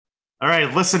All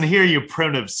right, listen here, you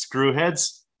primitive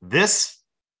screwheads. This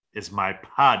is my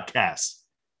podcast,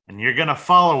 and you're going to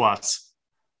follow us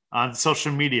on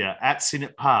social media at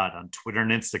SeenItPod on Twitter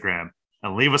and Instagram,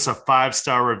 and leave us a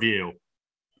 5-star review.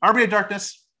 Army of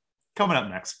Darkness, coming up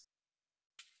next.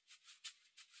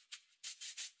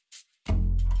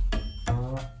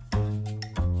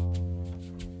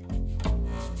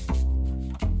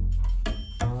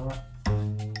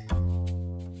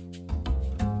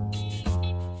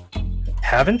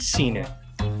 Haven't Seen It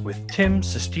with Tim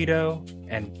Sestito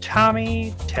and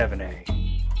Tommy Tevenay.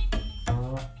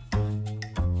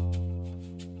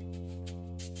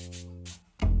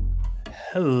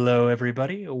 Hello,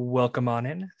 everybody. Welcome on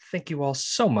in. Thank you all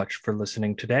so much for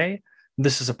listening today.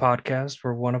 This is a podcast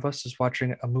where one of us is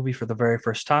watching a movie for the very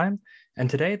first time, and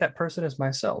today that person is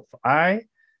myself. I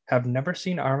have never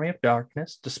seen Army of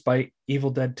Darkness, despite Evil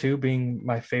Dead 2 being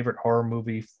my favorite horror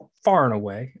movie far and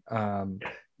away.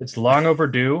 It's long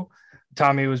overdue.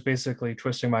 Tommy was basically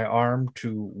twisting my arm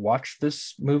to watch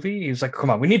this movie. He was like, come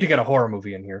on, we need to get a horror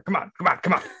movie in here. Come on.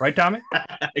 Right, Tommy?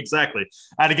 Exactly.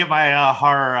 I had to get my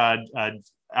horror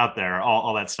out there,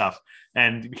 all that stuff.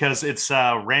 And because it's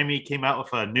Raimi came out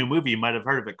with a new movie, you might have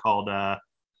heard of it, called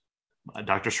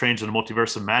Doctor Strange and the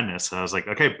Multiverse of Madness. So I was like,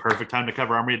 okay, perfect time to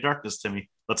cover Army of Darkness,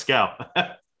 Timmy. Let's go.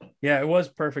 Yeah, it was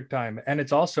perfect time. And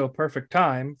it's also a perfect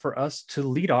time for us to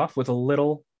lead off with a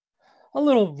little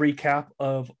recap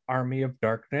of Army of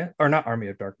Darkness, or not Army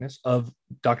of Darkness, of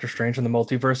Doctor Strange and the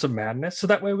Multiverse of Madness. So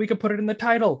that way we can put it in the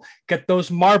title. Get those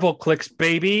Marvel clicks,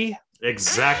 baby.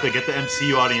 Exactly. Get the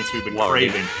MCU audience we've been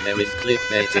craving. There is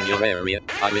clickbait in your area.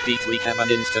 I repeat, we have an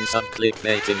instance of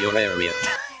clickbait in your area.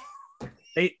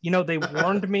 They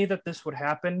warned me that this would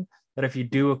happen, that if you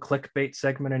do a clickbait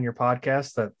segment in your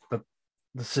podcast, that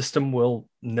the system will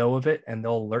know of it and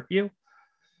they'll alert you.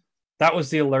 That was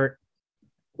the alert.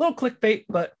 Little clickbait,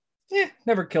 but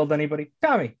never killed anybody.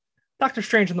 Tommy, Doctor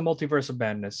Strange and the Multiverse of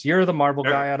Madness. You're the Marvel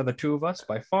guy out of the two of us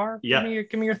by far. Yeah.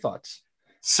 Give me your thoughts.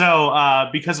 So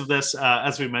because of this,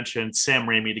 as we mentioned, Sam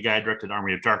Raimi, the guy who directed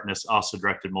Army of Darkness, also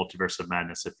directed Multiverse of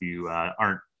Madness, if you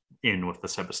aren't in with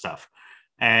this type of stuff.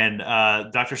 And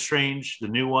Doctor Strange, the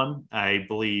new one, I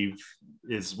believe,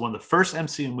 is one of the first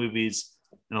MCU movies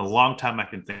in a long time I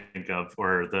can think of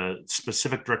where the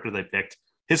specific director they picked,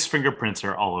 his fingerprints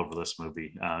are all over this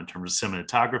movie in terms of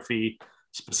cinematography,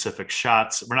 specific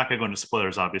shots. We're not going to go into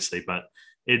spoilers, obviously, but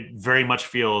it very much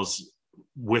feels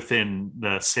within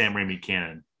the Sam Raimi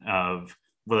canon of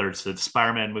whether it's the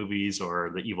Spider-Man movies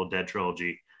or the Evil Dead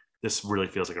trilogy. This really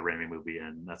feels like a Raimi movie,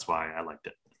 and that's why I liked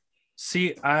it.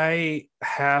 See, I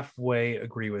halfway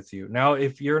agree with you. Now,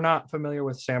 if you're not familiar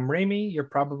with Sam Raimi, you're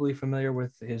probably familiar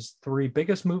with his three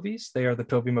biggest movies. They are the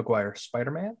Tobey Maguire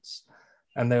Spider-Mans,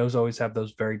 and those always have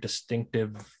those very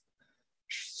distinctive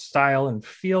style and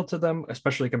feel to them,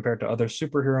 especially compared to other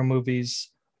superhero movies.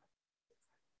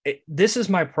 This is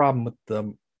my problem with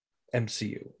the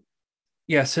MCU.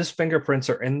 Yes, his fingerprints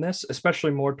are in this,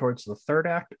 especially more towards the third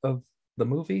act of the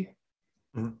movie.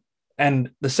 Mm-hmm.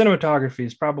 And the cinematography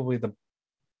is probably the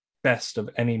best of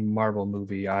any Marvel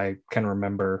movie I can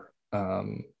remember.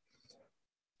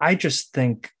 I just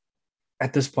think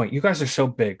at this point, you guys are so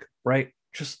big, right?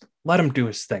 Just let him do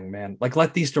his thing, man. Like,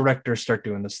 let these directors start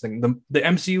doing this thing. The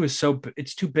MCU is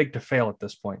it's too big to fail at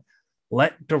this point.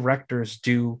 Let directors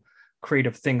do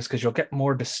creative things because you'll get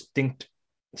more distinct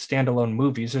standalone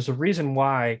movies. There's a reason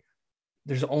why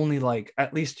there's only, like,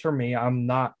 at least for me, I'm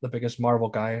not the biggest Marvel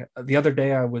guy. The other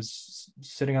day I was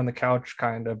sitting on the couch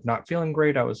kind of not feeling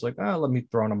great. I was like, let me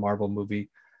throw on a Marvel movie.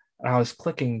 And I was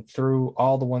clicking through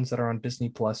all the ones that are on Disney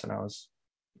Plus, and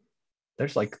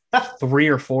there's like 3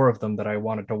 or 4 of them that I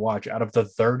wanted to watch out of the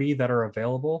 30 that are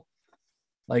available.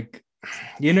 Like,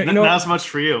 not as much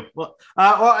for you. Well,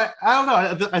 I don't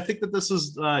know. I think that this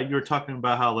is you were talking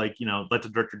about how, like, let the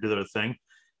director do their thing.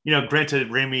 Granted,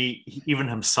 Raimi even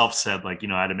himself said, like,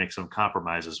 I had to make some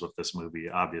compromises with this movie,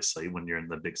 obviously, when you're in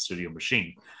the big studio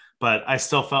machine. But I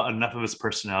still felt enough of his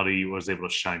personality was able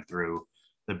to shine through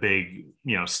the big,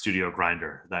 studio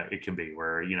grinder that it can be,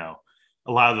 where,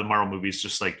 a lot of the Marvel movies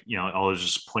just, like, all is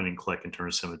just point and click in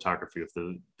terms of cinematography with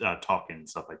the talking and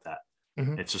stuff like that.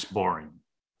 Mm-hmm. It's just boring.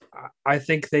 I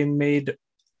think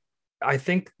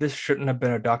this shouldn't have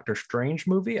been a Doctor Strange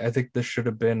movie. I think this should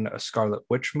have been a Scarlet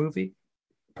Witch movie.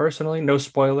 Personally, no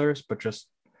spoilers, but just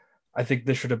I think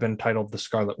this should have been titled the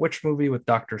Scarlet Witch movie with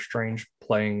Doctor Strange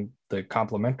playing the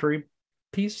complementary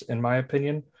piece, in my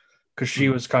opinion, because she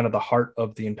was kind of the heart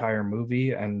of the entire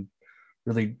movie and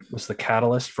really was the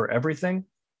catalyst for everything.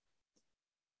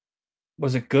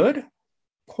 Was it good? Of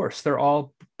course, they're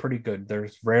all pretty good.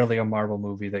 There's rarely a Marvel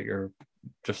movie that you're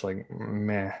just like,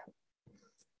 meh.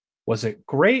 Was it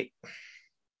great?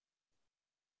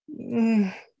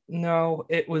 No,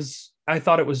 it was. I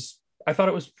thought it was. I thought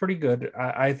it was pretty good.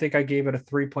 I think I gave it a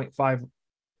 3.5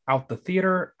 out the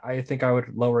theater. I think I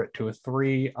would lower it to a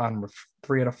 3 out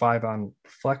of 5 on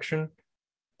reflection.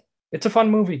 It's a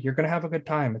fun movie. You're gonna have a good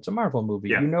time. It's a Marvel movie.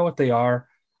 Yeah. You know what they are.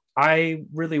 I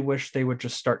really wish they would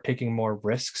just start taking more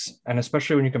risks, and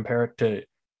especially when you compare it to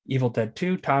Evil Dead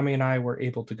 2. Tommy and I were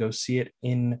able to go see it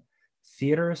in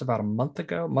theaters about a month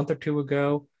or two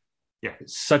ago. Yeah.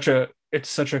 It's such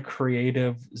a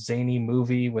creative, zany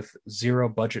movie with zero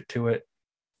budget to it.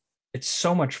 It's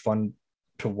so much fun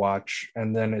to watch.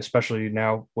 And then especially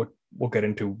now, what we'll get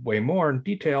into way more in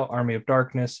detail, Army of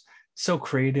Darkness, so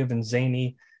creative and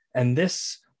zany. And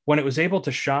this, when it was able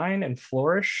to shine and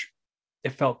flourish,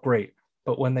 it felt great.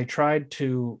 But when they tried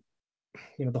to,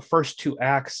 the first two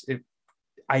acts,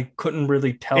 I couldn't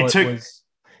really tell it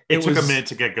took a minute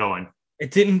to get going. It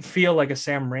didn't feel like a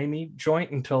Sam Raimi joint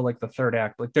until like the third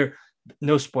act. Like there,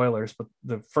 no spoilers, but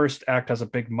the first act has a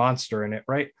big monster in it,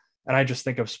 right? And I just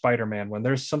think of Spider-Man when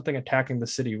there's something attacking the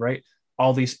city, right?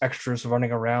 All these extras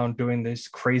running around doing these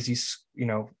crazy,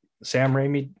 Sam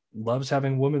Raimi loves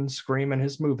having women scream in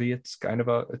his movie. It's kind of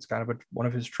one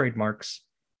of his trademarks,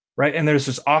 right? And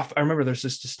there's I remember there's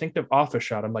this distinctive office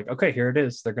shot. I'm like, okay, here it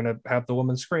is. They're gonna have the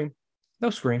woman scream. No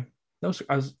scream. No.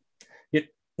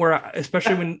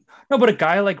 Especially when but a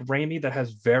guy like Raimi that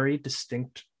has very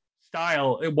distinct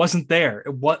style, it wasn't there.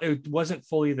 It wasn't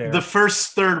fully there. The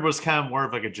first third was kind of more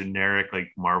of like a generic like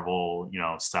Marvel,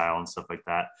 style and stuff like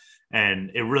that.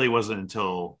 And it really wasn't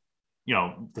until,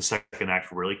 the second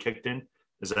act really kicked in,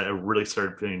 is that it really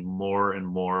started feeling more and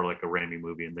more like a Raimi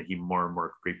movie, and that he more and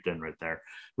more creeped in right there,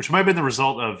 which might have been the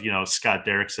result of, Scott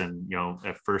Derrickson,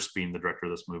 at first being the director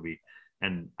of this movie.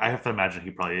 And I have to imagine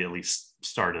he probably at least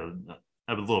started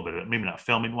a little bit, maybe not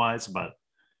filming wise, but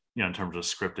in terms of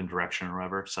script and direction or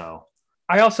whatever. So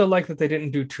I also like that they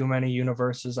didn't do too many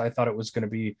universes. I thought it was going to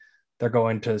be, they're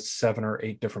going to 7 or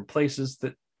 8 different places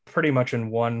that pretty much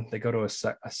in one, they go to a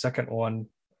second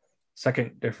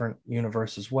different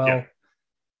universe as well. Yeah.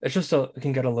 It's just it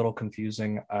can get a little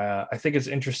confusing. I think it's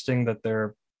interesting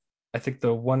that I think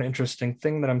the one interesting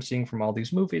thing that I'm seeing from all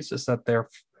these movies is that they're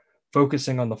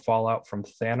focusing on the fallout from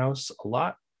Thanos a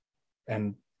lot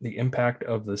and the impact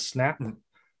of the snap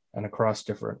and across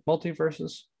different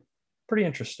multiverses. Pretty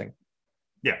interesting.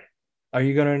 Yeah. Are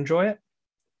you going to enjoy it?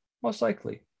 Most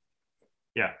likely.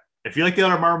 Yeah. If you like the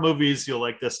other Marvel movies, you'll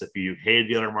like this. If you hated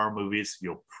the other Marvel movies,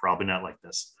 you'll probably not like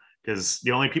this. Because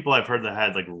the only people I've heard that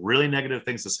had like really negative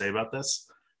things to say about this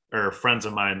are friends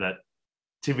of mine that,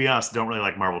 to be honest, don't really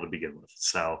like Marvel to begin with.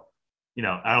 So,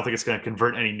 I don't think it's going to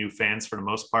convert any new fans for the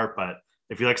most part. But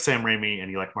if you like Sam Raimi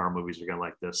and you like Marvel movies, you're going to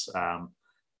like this.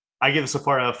 I give this a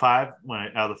 4 out of 5 when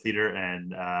out of the theater,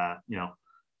 and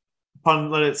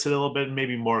let it sit a little bit,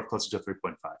 maybe more closer to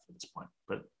 3.5 at this point,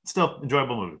 but still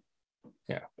enjoyable movie.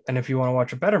 Yeah, and if you want to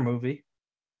watch a better movie,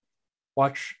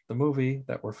 watch the movie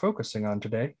that we're focusing on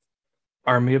today,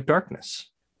 Army of Darkness.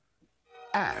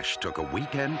 Ash took a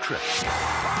weekend trip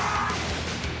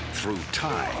through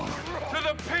time. To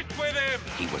the pit with him!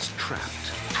 He was trapped.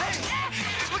 Hey,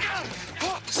 look out!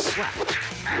 Slapped.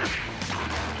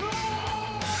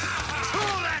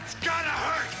 Oh, that's gonna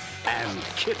hurt! And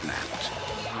kidnapped.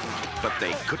 But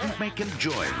they couldn't make him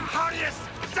join. How do you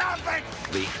stop it?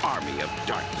 The Army of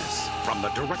Darkness. From the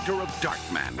director of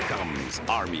Darkman comes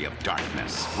Army of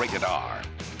Darkness. Rated R.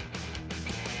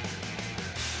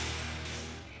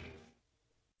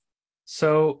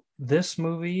 So this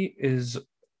movie is,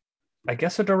 I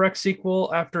guess, a direct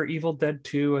sequel after Evil Dead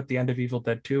 2. At the end of Evil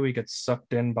Dead 2, he gets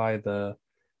sucked in by the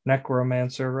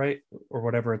necromancer, right? Or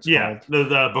whatever it's called.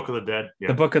 The Book of the Dead. Yeah.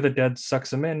 The Book of the Dead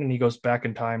sucks him in, and he goes back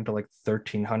in time to like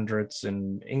 1300s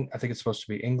in I think it's supposed to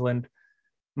be England.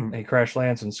 And he crash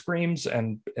lands and screams,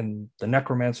 and the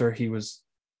necromancer, he was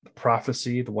the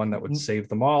prophecy, the one that would save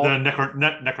them all. The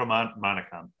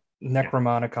Necromonicon.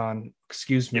 Necromonicon.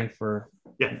 Excuse me for...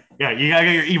 Yeah, you gotta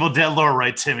get your Evil Dead lore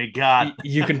right, Timmy. God.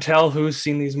 You can tell who's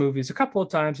seen these movies a couple of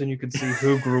times, and you can see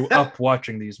who grew up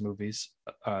watching these movies.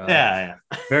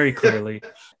 Very clearly.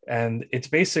 And it's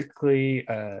basically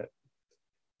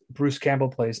Bruce Campbell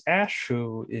plays Ash,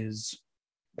 who is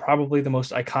probably the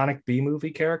most iconic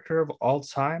B-movie character of all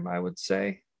time, I would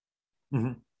say.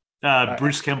 Mm-hmm.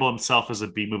 Bruce Campbell himself is a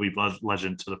B-movie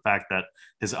legend, to the fact that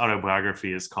his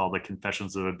autobiography is called The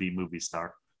Confessions of a B-Movie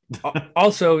Star.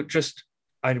 Also, just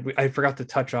I forgot to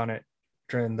touch on it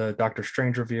during the Doctor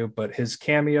Strange review, but his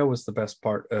cameo was the best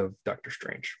part of Doctor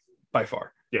Strange by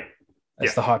far. Yeah,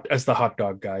 as the hot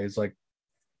dog guy is like,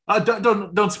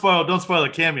 Don't spoil a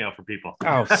cameo for people.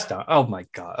 Oh, stop. Oh my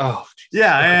God. Oh,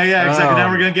 yeah, exactly. Now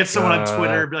we're gonna get someone on God.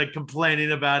 Twitter like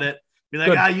complaining about it. Be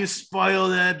like, Good. you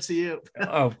spoiled the MCU.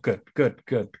 Oh, good.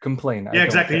 Complain. Yeah,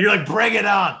 exactly. You're like, bring it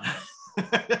on.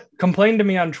 Complain to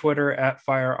me on Twitter at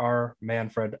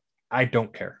FireRManfred. I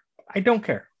don't care.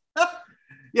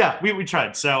 Yeah, we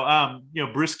tried. So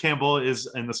Bruce Campbell is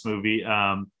in this movie.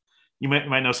 You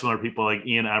might know some other people like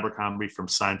Ian Abercrombie from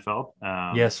Seinfeld.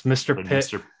 Yes, Mr. Pitt.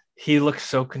 Mr. He looked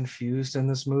so confused in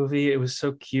this movie. It was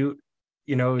so cute.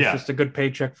 It was just a good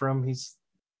paycheck for him.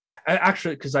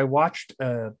 Actually, because I watched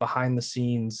behind the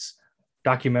scenes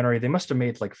documentary they must have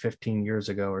made like 15 years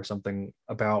ago or something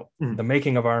about the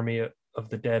making of Army of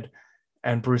the Dead,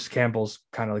 and Bruce Campbell's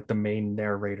kind of like the main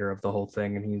narrator of the whole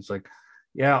thing, and he's like,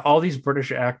 yeah, all these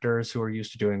British actors who are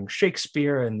used to doing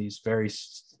Shakespeare and these very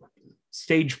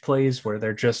stage plays where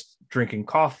they're just drinking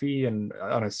coffee and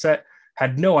on a set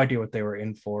had no idea what they were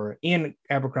in for. Ian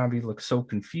Abercrombie looked so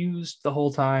confused the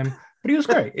whole time, but he was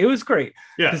great. It was great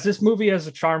because this movie has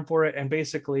a charm for it. And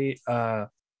basically,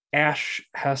 Ash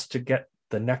has to get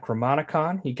the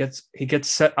Necromonicon. He gets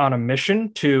set on a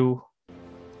mission to.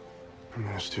 I'm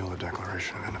going to steal the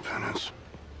Declaration of Independence.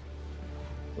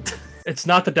 It's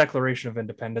not the Declaration of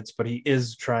Independence, but he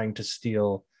is trying to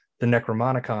steal the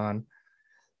Necromonicon.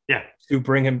 Yeah. To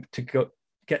bring him to go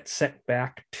get sent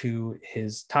back to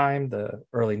his time, the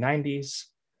early 90s,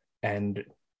 and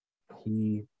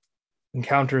he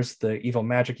encounters the evil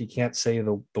magic. He can't say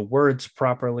the words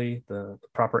properly, the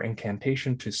proper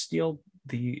incantation to steal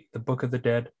the Book of the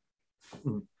Dead.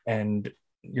 And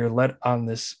you're led on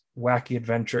this wacky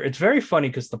adventure. It's very funny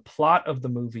because the plot of the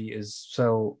movie is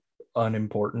so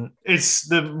unimportant.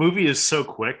 The movie is so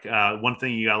quick. One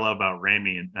thing you gotta love about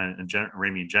Raimi and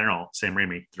Raimi in general, Sam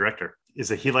Raimi, director, is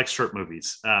that he likes short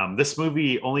movies. This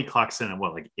movie only clocks in at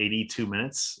like 82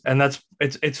 minutes, and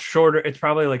it's shorter. It's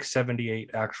probably like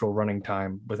 78 actual running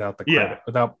time without the credit,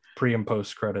 without pre and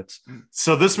post credits.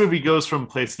 So this movie goes from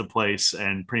place to place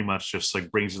and pretty much just like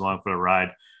brings you along for the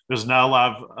ride. There's not a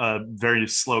lot of very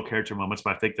slow character moments,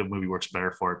 but I think the movie works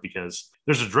better for it because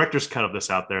there's a director's cut of this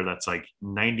out there that's like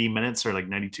 90 minutes or like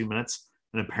 92 minutes.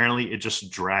 And apparently it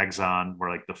just drags on where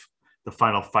like the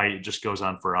final fight, it just goes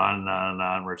on for on and on and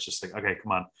on, where it's just like, okay,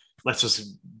 come on, let's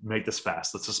just make this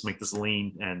fast. Let's just make this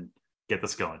lean and get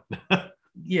this going.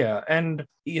 Yeah. And,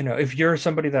 if you're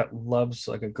somebody that loves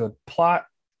like a good plot,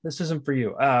 this isn't for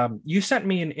you. You sent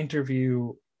me an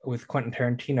interview with Quentin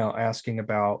Tarantino asking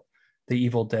about the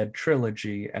Evil Dead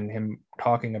trilogy and him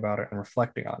talking about it and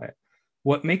reflecting on it.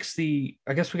 What makes I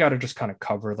guess we got to just kind of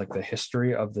cover like the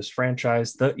history of this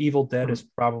franchise. The Evil Dead is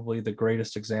probably the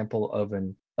greatest example of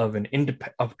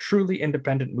truly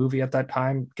independent movie at that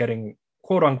time, getting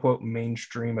quote unquote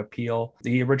mainstream appeal.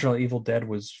 The original Evil Dead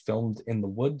was filmed in the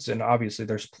woods, and obviously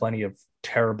there's plenty of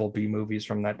terrible B movies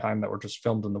from that time that were just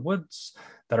filmed in the woods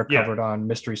that are covered on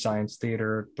Mystery Science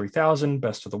Theater 3000,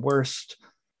 Best of the Worst,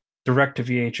 direct to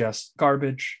VHS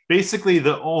garbage. Basically,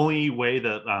 the only way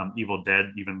that Evil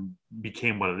Dead even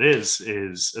became what it is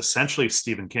essentially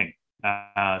Stephen King.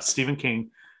 Stephen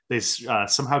King, they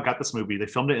somehow got this movie. They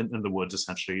filmed it in the woods,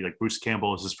 essentially. Like Bruce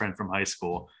Campbell is his friend from high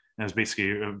school, and it was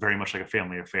basically very much like a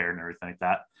family affair and everything like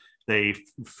that. They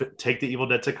take the Evil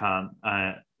Dead to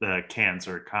the Cannes,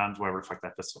 whatever the fuck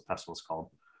that festival is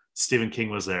called. Stephen King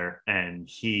was there, and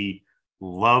he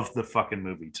loved the fucking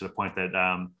movie to the point that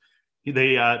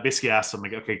they basically asked him,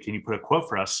 like, okay, can you put a quote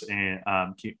for us? And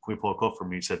can we pull a quote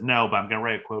from you? He said, no, but I'm going to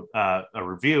write a quote, a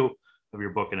review of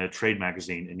your book in a trade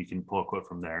magazine, and you can pull a quote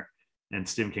from there. And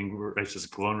Stephen King writes this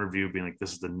glowing review being like,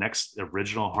 this is the next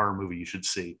original horror movie you should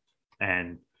see.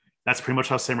 And that's pretty much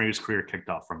how Sam Raimi's career kicked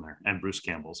off from there, and Bruce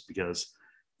Campbell's, because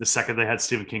the second they had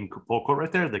Stephen King pull a quote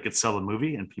right there, they could sell the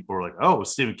movie, and people were like, oh,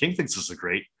 Stephen King thinks this is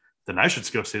great, then I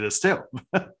should go see this too.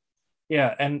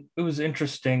 Yeah, and it was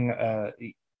interesting.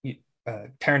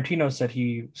 Tarantino said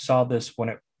he saw this when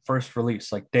it first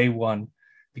released, like day one,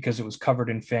 because it was covered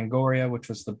in Fangoria, which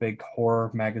was the big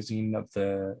horror magazine of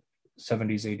the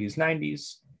 70s, 80s,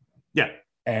 90s. Yeah.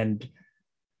 And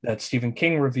that Stephen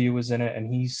King review was in it,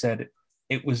 and he said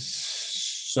it was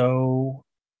so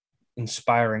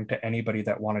inspiring to anybody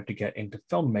that wanted to get into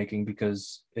filmmaking,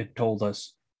 because it told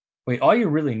us, wait, all you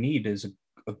really need is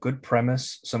a good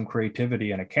premise, some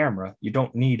creativity, and a camera. You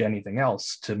don't need anything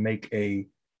else to make a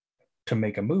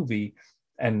movie.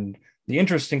 And the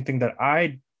interesting thing that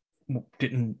I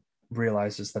didn't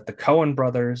realize is that the Coen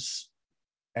brothers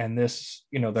and this,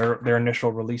 their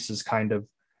initial releases kind of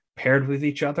paired with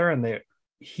each other, and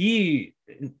he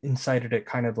incited it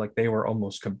kind of like they were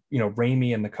almost,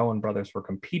 Raimi and the Coen brothers were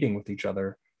competing with each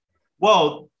other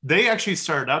Well, they actually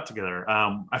started out together.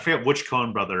 I forget which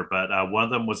Coen brother, but one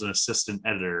of them was an assistant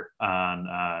editor on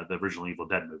the original Evil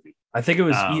Dead movie. I think it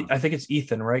was. I think it's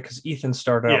Ethan, right? Because Ethan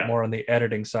started out Yeah. more on the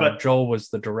editing side. But- Joel was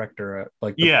the director at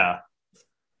like. Yeah.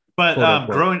 But Quote,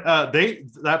 unquote. growing,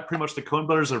 that pretty much the Coen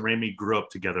brothers and Raimi grew up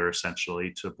together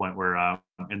essentially to the point where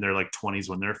in their like 20s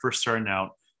when they're first starting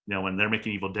out, when they're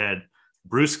making Evil Dead,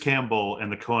 Bruce Campbell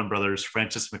and the Coen brothers,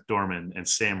 Francis McDormand and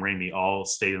Sam Raimi all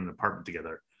stayed in an apartment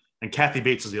together. And Kathy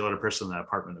Bates was the other person in that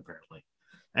apartment, apparently.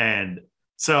 And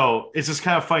so it's just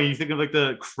kind of funny. You think of like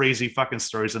the crazy fucking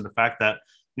stories and the fact that,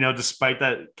 despite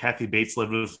that Kathy Bates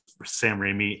lived with Sam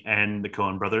Raimi and the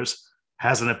Coen brothers,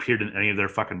 hasn't appeared in any of their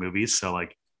fucking movies. So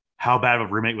like, how bad of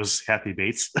a roommate was Kathy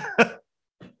Bates?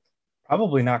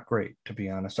 Probably not great, to be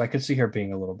honest. I could see her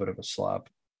being a little bit of a slob.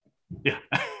 Yeah.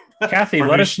 Kathy,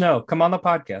 let us know. Come on the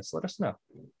podcast. Let us know.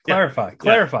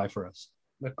 Clarify for us.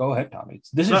 But go ahead, Tommy.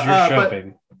 This is your show,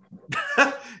 baby.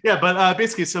 Yeah, but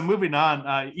basically, so moving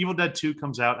on, Evil Dead 2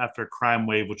 comes out after Crime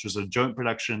Wave, which was a joint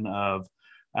production of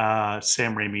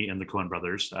Sam Raimi and the Coen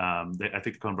brothers. I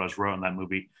think the Coen brothers wrote on that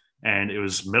movie, and it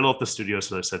was middle of the studio,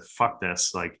 so they said, fuck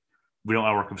this. Like, we don't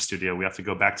want to work with a studio. We have to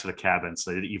go back to the cabin.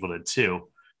 So they did Evil Dead 2.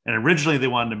 And originally, they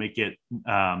wanted to make it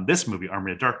this movie,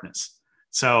 Army of Darkness.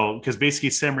 So, because basically,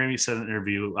 Sam Raimi said in an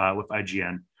interview with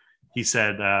IGN, he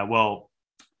said, well,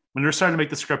 when they were starting to make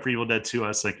the script for Evil Dead 2, I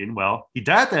was thinking, well, he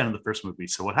died at the end of the first movie.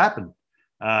 So what happened?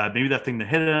 Maybe that thing that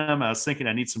hit him. I was thinking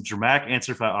I need some dramatic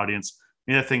answer for that audience.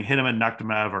 Maybe that thing hit him and knocked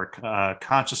him out of our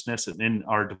consciousness and in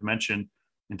our dimension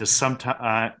into some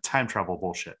time travel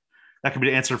bullshit. That could be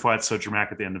the answer for why it's so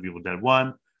dramatic at the end of Evil Dead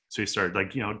 1. So he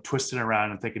started twisting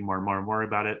around and thinking more and more and more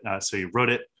about it. So he wrote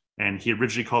it, and he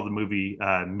originally called the movie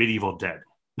Medieval Dead.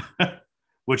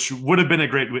 Which would have been a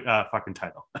great fucking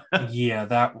title.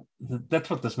 Yeah, that's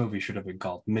what this movie should have been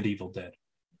called, Medieval Dead.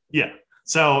 Yeah.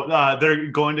 So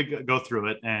they're going to go through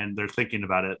it, and they're thinking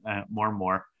about it more and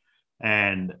more.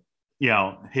 And,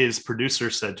 his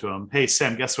producer said to him, hey,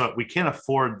 Sam, guess what? We can't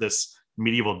afford this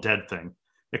Medieval Dead thing.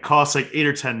 It costs like $8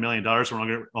 or $10 million.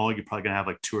 We're only probably going to have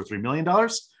like $2 or $3 million.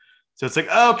 So it's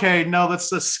like, okay, no, let's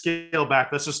just scale back.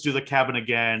 Let's just do the cabin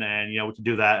again. And, we can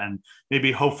do that. And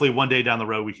maybe hopefully one day down the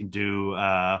road, we can do,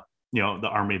 the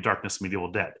Army of Darkness,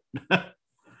 Medieval Dead.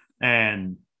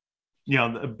 And,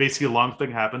 basically a long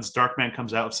thing happens. Darkman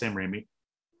comes out with Sam Raimi.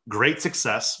 Great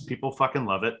success. People fucking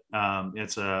love it.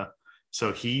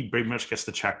 So he pretty much gets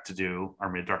the check to do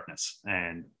Army of Darkness.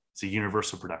 And it's a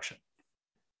Universal production.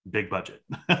 Big budget.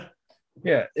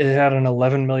 Yeah, it had an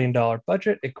 $11 million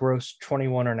budget. It grossed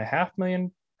 $21.5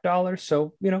 million.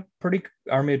 So, pretty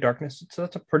Army of Darkness. So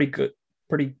that's a pretty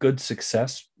good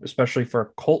success, especially for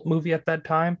a cult movie at that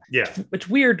time. Yeah. It's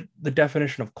weird, the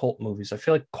definition of cult movies. I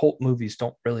feel like cult movies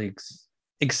don't really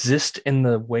exist in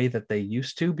the way that they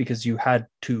used to, because you had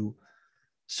to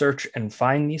search and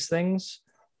find these things.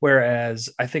 Whereas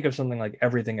I think of something like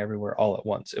Everything Everywhere All at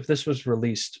Once. If this was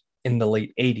released in the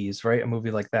late 80s, right, a movie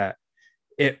like that,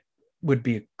 it would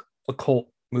be a cult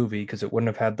movie because it wouldn't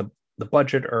have had the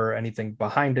budget or anything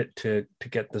behind it to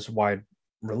get this wide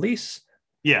release.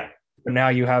 Yeah. But now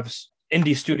you have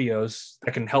indie studios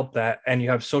that can help that, and you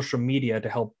have social media to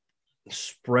help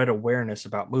spread awareness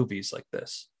about movies like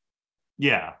this.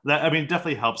 Yeah, that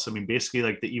definitely helps. Basically,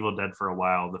 like the Evil Dead for a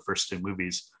while, the first two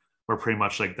movies were pretty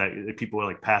much like that. People would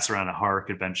like pass around at horror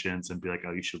conventions and be like,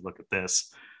 "Oh, you should look at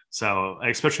this." So,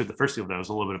 especially with the first Evil Dead, it was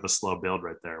a little bit of a slow build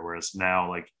right there. Whereas now,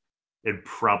 like, it'd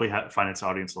probably find its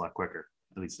audience a lot quicker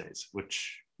these days.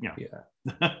 Which, yeah,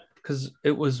 because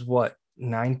it was what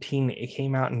it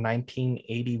came out in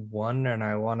 1981, and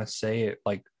I want to say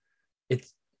it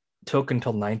took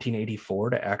until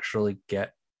 1984 to actually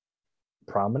get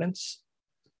prominence.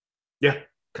 Yeah,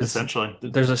 essentially.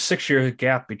 There's a 6-year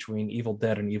gap between Evil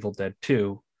Dead and Evil Dead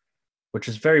 2, which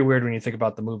is very weird when you think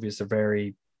about the movies.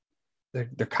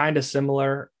 They're kind of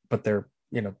similar, but they're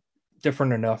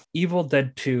different enough. Evil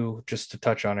Dead 2, just to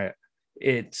touch on it,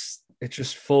 it's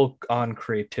just full on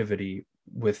creativity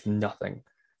with nothing,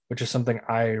 which is something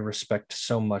I respect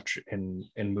so much in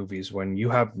movies. When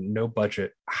you have no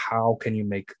budget, how can you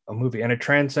make a movie? And it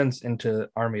transcends into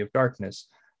Army of Darkness.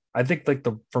 I think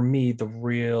for me, the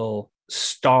real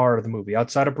star of the movie,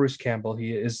 outside of Bruce Campbell,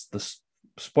 he is the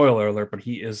spoiler alert, but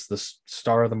he is the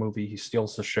star of the movie. He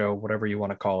steals the show, whatever you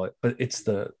want to call it. But it's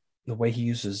the way he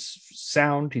uses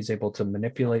sound. He's able to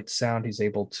manipulate sound. He's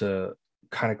able to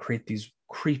kind of create these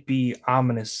creepy,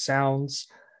 ominous sounds,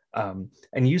 and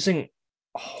using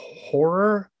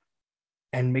horror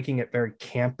and making it very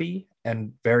campy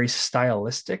and very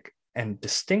stylistic and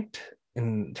distinct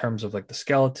in terms of like the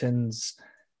skeletons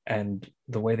and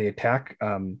the way they attack.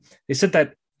 They said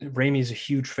that Raimi's a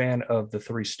huge fan of the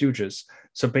Three Stooges.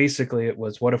 So basically, it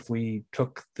was, what if we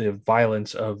took the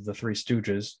violence of the Three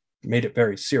Stooges, made it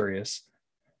very serious,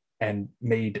 and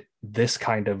made this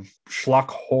kind of schlock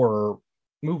horror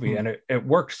movie? And it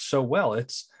worked so well.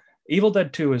 It's Evil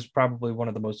Dead 2 is probably one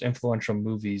of the most influential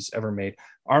movies ever made.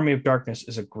 Army of Darkness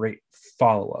is a great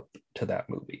follow-up to that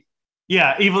movie.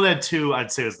 Yeah, Evil Dead 2,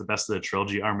 I'd say, is the best of the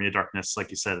trilogy. Army of Darkness, like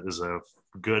you said, is a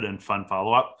good and fun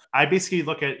follow-up. I basically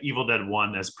look at Evil Dead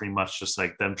 1 as pretty much just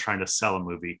like them trying to sell a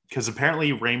movie, because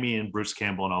apparently Raimi and Bruce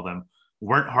Campbell and all them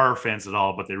weren't horror fans at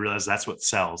all, but they realized that's what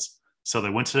sells. So they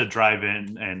went to the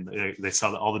drive-in and they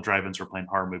saw that all the drive-ins were playing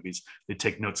horror movies. They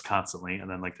take notes constantly, and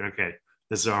then like, okay,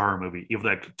 this is a horror movie. Evil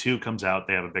Dead 2 comes out.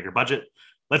 They have a bigger budget.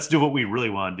 Let's do what we really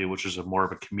want to do, which is a more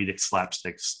of a comedic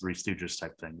slapstick Three Stooges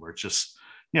type thing, where it's just,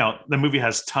 the movie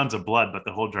has tons of blood, but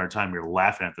the whole entire time you're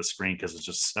laughing at the screen because it's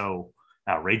just so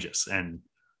outrageous. And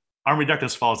Army of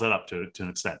Darkness follows that up to an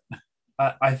extent.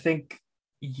 I think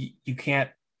you can't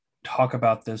talk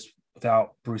about this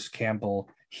without Bruce Campbell.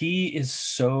 He is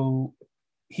so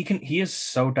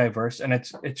diverse, and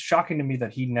it's shocking to me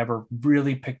that he never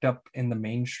really picked up in the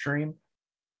mainstream,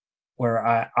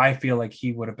 where I feel like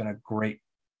he would have been a great.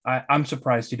 I'm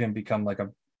surprised he didn't become like a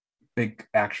big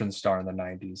action star in the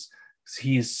 90s.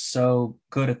 He is so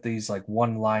good at these like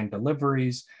one-line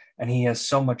deliveries, and he has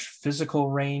so much physical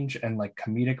range and like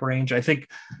comedic range. I think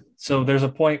so. There's a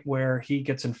point where he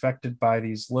gets infected by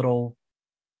these little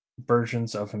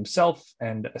versions of himself,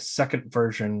 and a second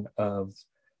version of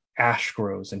Ash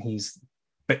grows, and he's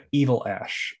evil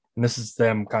Ash. And this is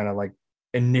them kind of like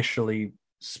initially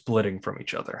splitting from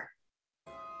each other.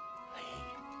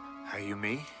 Are you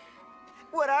me?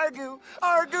 What argue?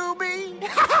 Argue me?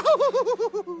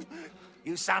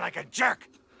 You sound like a jerk.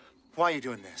 Why are you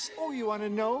doing this? Oh, you want to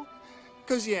know?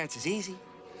 Because the answer's easy.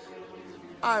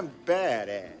 I'm bad,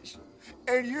 Ash.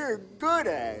 And you're good,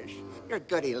 Ash. You're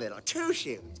goody little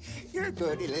two-shoes. You're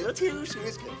goody little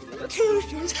two-shoes, goody little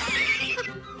two-shoes.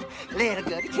 Little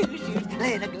goody two-shoes,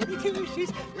 little goody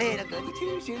two-shoes, little goody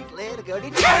two-shoes, little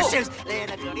goody two-shoes,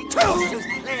 little goody two-shoes,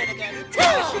 little goody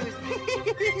two-shoes.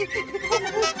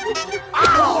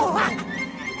 Oh!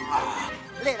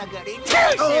 Little goody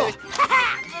two-shoes.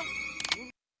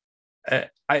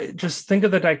 I just think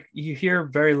of you hear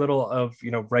very little of,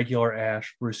 regular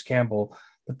Ash, Bruce Campbell,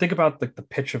 but think about the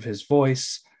pitch of his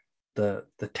voice, the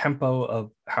tempo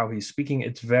of how he's speaking.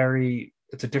 It's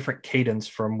a different cadence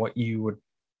from what you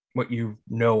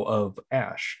know of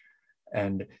Ash.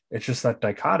 And it's just that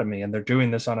dichotomy, and they're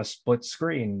doing this on a split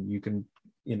screen. You can,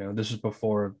 this is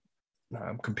before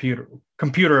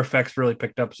computer effects really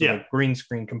picked up. So the green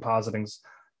screen compositing's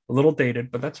a little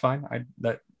dated, but that's fine.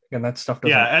 And that stuff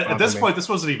doesn't. Yeah, at this point, this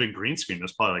wasn't even green screen. It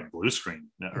was probably like blue screen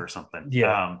or something.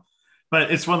 Yeah.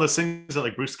 But it's one of those things that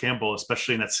like Bruce Campbell,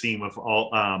 especially in that scene with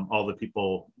all the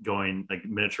people going like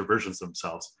miniature versions of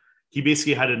themselves, he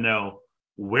basically had to know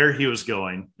where he was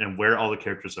going and where all the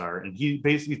characters are. And he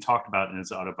basically talked about in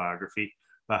his autobiography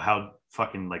about how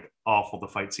fucking like awful the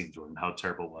fight scenes were and how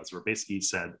terrible it was. Where basically he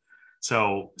said,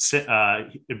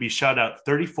 it'd be shot out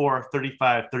 34,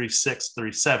 35, 36,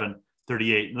 37,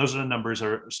 38. And those are the numbers that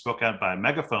are spoken out by a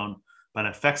megaphone by an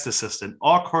effects assistant,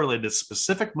 all correlated to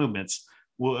specific movements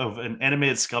of an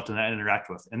animated skeleton that I interact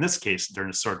with. In this case, during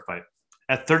a sword fight.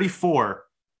 At 34,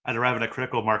 I'd arrive at a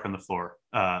critical mark on the floor.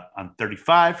 On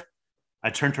 35, I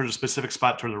turned toward a specific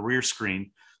spot toward the rear screen,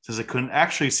 since I couldn't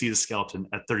actually see the skeleton.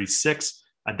 At 36,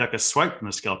 I duck a swipe from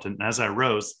the skeleton, and as I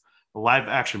rose, a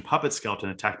live-action puppet skeleton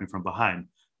attacked me from behind.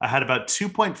 I had about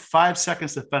 2.5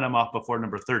 seconds to fend him off before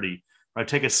number 30, where I'd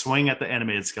take a swing at the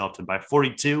animated skeleton. By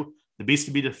 42, the beast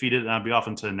would be defeated, and I'd be off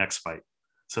into the next fight.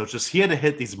 So it's just, he had to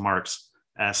hit these marks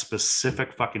at a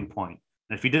specific fucking point.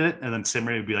 And if he did it, and then Sam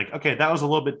Raimi would be like, okay, that was a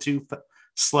little bit too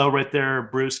slow right there,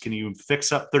 Bruce. Can you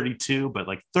fix up 32? But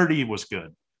like 30 was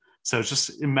good. So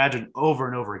just imagine over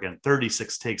and over again,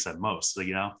 36 takes at most,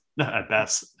 at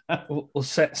best.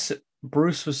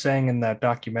 Bruce was saying in that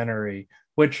documentary,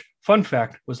 which, fun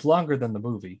fact, was longer than the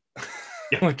movie,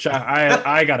 yeah. Which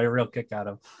I got a real kick out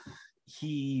of.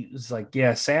 He was like,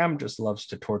 yeah, Sam just loves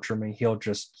to torture me. He'll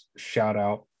just shout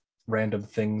out random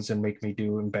things and make me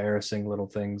do embarrassing little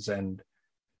things, and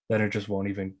then it just won't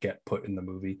even get put in the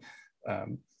movie.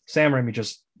 Sam Raimi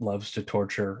just loves to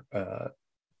torture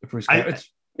Bruce.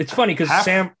 It's funny because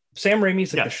Sam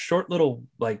Raimi's like a short little,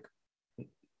 like,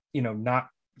 not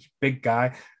big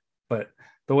guy, but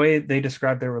the way they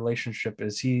describe their relationship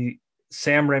is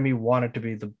Sam Raimi wanted to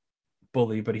be the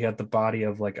bully, but he had the body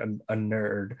of like a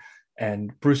nerd,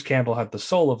 and Bruce Campbell had the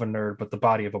soul of a nerd but the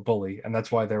body of a bully, and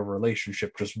that's why their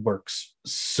relationship just works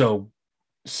so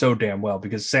damn well,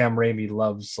 because Sam Raimi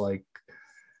loves like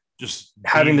just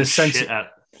having beating this sense. shit out.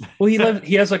 Well,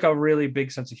 he has like a really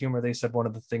big sense of humor. They said one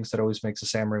of the things that always makes a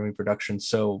Sam Raimi production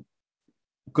so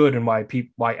good and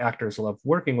why actors love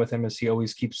working with him is he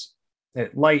always keeps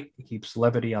it light, he keeps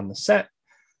levity on the set,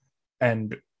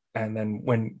 and then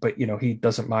but he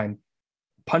doesn't mind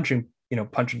punching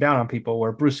down on people,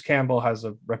 where Bruce Campbell has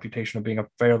a reputation of being a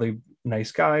fairly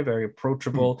nice guy, very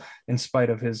approachable, in spite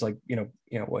of his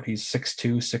what, he's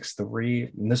 6'2",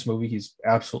 6'3". In this movie, he's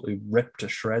absolutely ripped to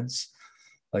shreds,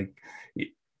 like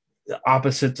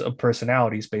opposites of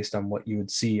personalities based on what you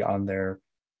would see on their,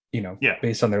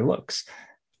 based on their looks.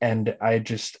 And I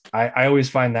always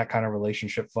find that kind of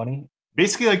relationship funny.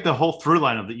 Basically, like the whole through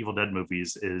line of the Evil Dead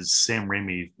movies is Sam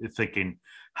Raimi thinking,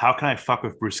 how can I fuck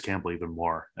with Bruce Campbell even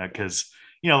more? Because,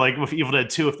 like with Evil Dead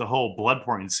 2, with the whole blood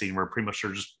pouring scene where pretty much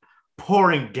they're just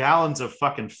pouring gallons of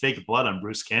fucking fake blood on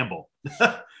Bruce Campbell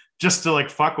just to like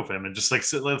fuck with him and just like,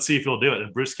 let's see if he'll do it.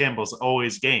 And Bruce Campbell's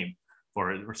always game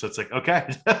for it. So it's like, okay.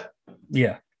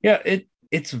 Yeah.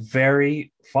 It's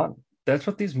very fun. That's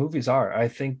what these movies are. I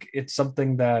think it's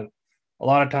something that a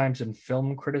lot of times in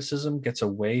film criticism gets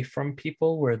away from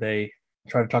people, where they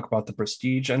try to talk about the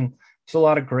prestige, and there's a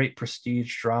lot of great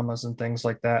prestige dramas and things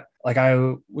like that. Like I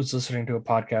was listening to a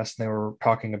podcast and they were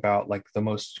talking about like the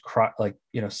most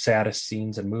saddest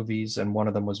scenes in movies, and one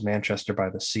of them was Manchester by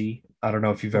the Sea. I don't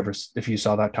know if you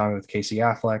saw that, Tommy, with Casey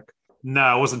Affleck. No,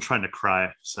 I wasn't trying to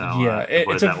cry. So yeah,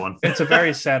 it's a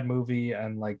very sad movie,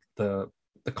 and like the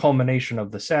culmination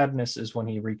of the sadness is when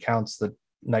he recounts the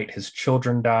night his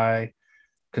children die,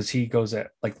 because he goes at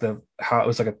like it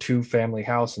was like a 2-family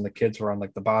house and the kids were on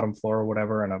like the bottom floor or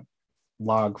whatever, and a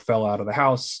log fell out of the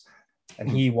house, and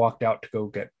he walked out to go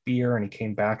get beer, and he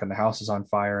came back and the house is on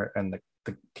fire and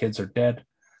the kids are dead,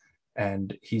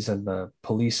 and he's in the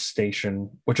police station,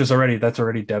 which is already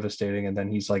devastating. And then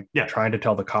he's like trying to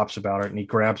tell the cops about it, and he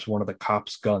grabs one of the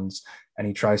cops' guns and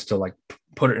he tries to like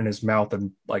put it in his mouth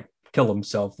and like kill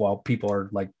himself while people are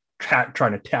like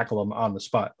trying to tackle him on the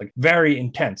spot. Like very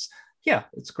intense. Yeah,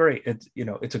 it's great. It's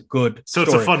it's a good so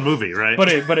story. It's a fun movie, right? But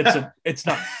it's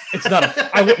not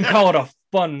I wouldn't call it a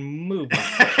fun movie.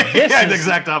 The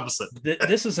exact opposite.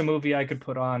 This is a movie I could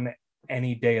put on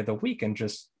any day of the week and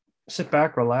just sit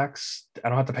back, relax. I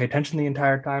don't have to pay attention the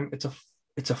entire time.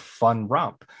 It's a fun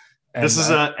romp. And this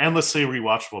is an endlessly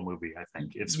rewatchable movie. I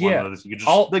think it's one of those you just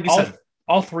like you said.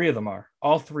 All three of them are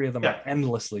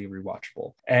endlessly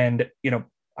rewatchable. And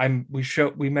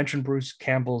we mentioned Bruce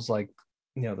Campbell's like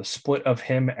the split of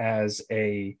him as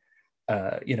a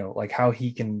like how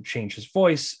he can change his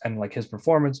voice and like his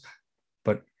performance,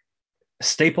 but a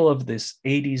staple of this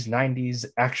 80s 90s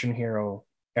action hero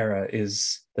era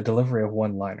is the delivery of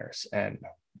one-liners, and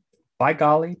by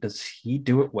golly does he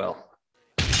do it well.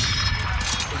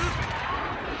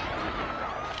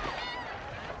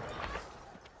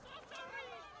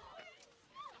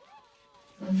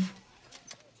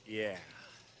 Yeah.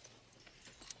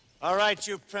 All right,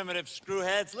 you primitive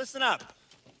screwheads, listen up.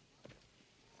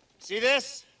 See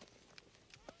this?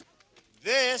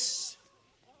 This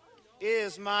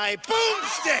is my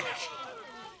boomstick.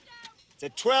 It's a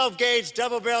 12-gauge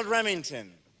double-barreled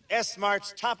Remington.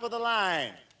 S-Mart's top of the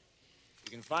line.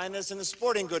 You can find this in the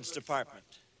sporting goods department.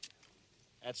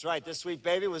 That's right, this sweet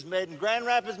baby was made in Grand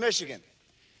Rapids, Michigan.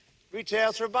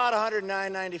 Retails for about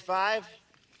 $109.95.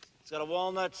 It's got a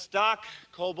walnut stock,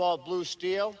 cobalt blue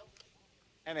steel,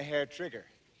 and a hair trigger.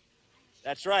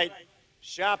 That's right.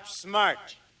 Shop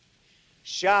smart.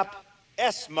 Shop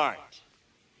S-Mart.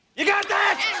 You got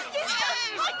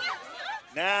that?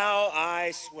 Now I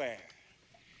swear,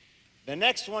 the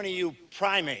next one of you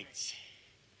primates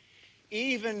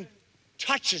even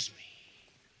touches me.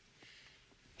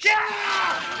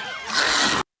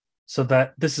 Yeah! So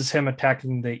that this is him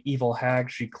attacking the evil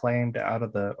hag she claimed out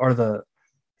of the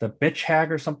bitch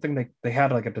hag or something. They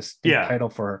had like a distinct title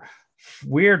for her.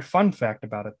 Weird fun fact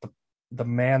about it: the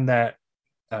man that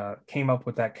came up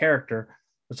with that character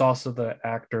was also the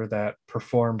actor that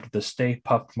performed the Stay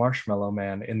Puft Marshmallow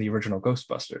Man in the original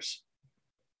Ghostbusters.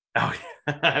 Oh,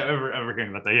 I ever hearing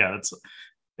about that? Yeah,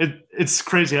 it's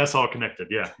crazy. That's all connected.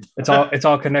 Yeah, it's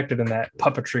all connected in that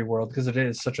puppetry world because it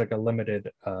is such like a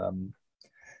limited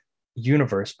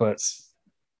universe. But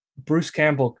Bruce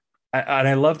Campbell. And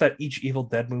I love that each Evil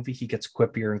Dead movie, he gets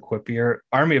quippier and quippier.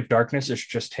 Army of Darkness is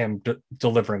just him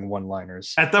delivering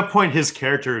one-liners. At that point, his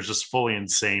character is just fully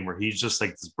insane, where he's just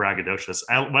like this braggadocious.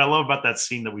 What I love about that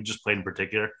scene that we just played in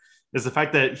particular is the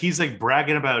fact that he's like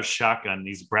bragging about his shotgun.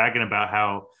 He's bragging about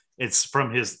how it's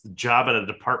from his job at a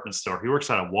department store. He works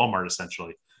at a Walmart,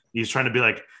 essentially. He's trying to be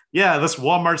like, yeah, this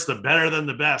Walmart's the better than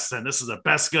the best, and this is the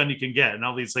best gun you can get. And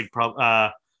all these like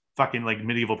fucking like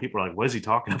medieval people are like, what is he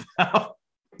talking about?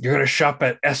 You're gonna shop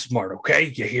at S-Mart,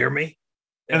 okay? You hear me?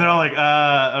 And they're all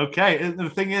like, okay. And the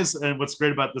thing is, and what's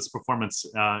great about this performance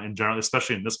in general,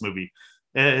 especially in this movie,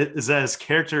 is that his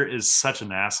character is such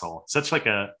an asshole, such like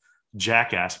a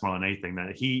jackass more than anything,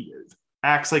 that he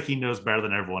acts like he knows better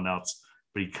than everyone else,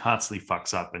 but he constantly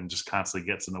fucks up and just constantly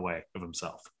gets in the way of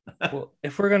himself. Well,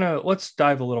 if we're gonna let's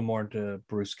dive a little more into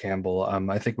Bruce Campbell.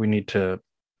 I think we need to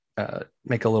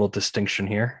make a little distinction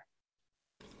here.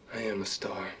 I am a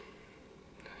star.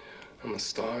 I'm a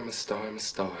star, I'm a star, I'm a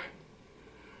star.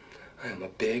 I am a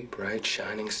big, bright,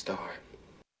 shining star.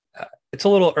 It's a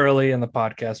little early in the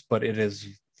podcast, but it is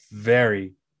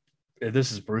very.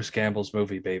 This is Bruce Campbell's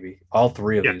movie, baby. All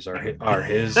three of these are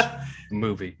his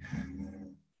movie.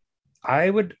 I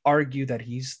would argue that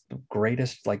he's the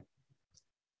greatest like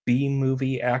B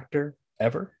movie actor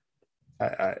ever.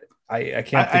 I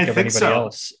can't think of anybody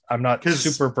else. I'm not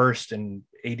super versed in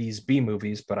 80s B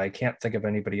movies, but I can't think of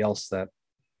anybody else that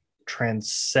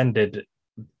transcended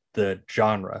the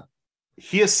genre.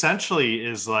 He essentially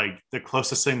is like the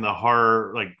closest thing the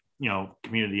horror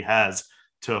community has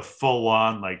to a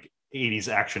full-on like 80s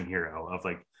action hero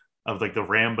of the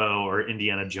Rambo or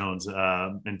Indiana Jones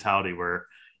mentality, where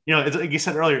it's, like you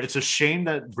said earlier, it's a shame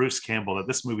that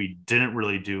this movie didn't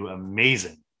really do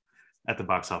amazing at the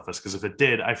box office, because if it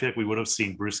did, I feel like we would have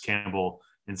seen Bruce Campbell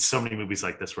in so many movies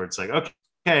like this, where it's like,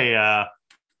 okay,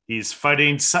 he's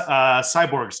fighting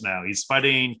cyborgs now, he's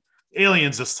fighting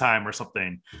aliens this time or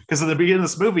something. Because at the beginning of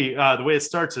this movie, the way it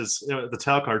starts is the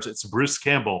title cards, it's Bruce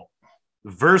Campbell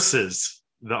versus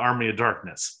the Army of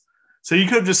Darkness. So you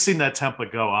could have just seen that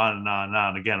template go on and on and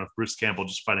on again, with Bruce Campbell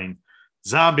just fighting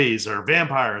zombies or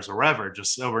vampires or whatever,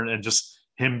 just over, and just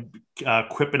him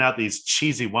quipping out these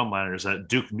cheesy one-liners that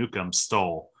Duke Nukem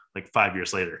stole like 5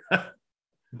 years later.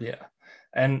 Yeah.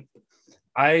 And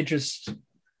I just,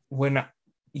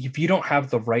 if you don't have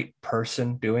the right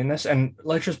person doing this, and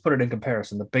let's just put it in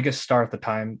comparison, the biggest star at the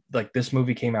time, like this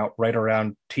movie came out right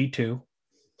around T2.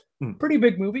 Pretty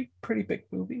big movie.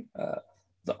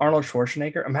 The Arnold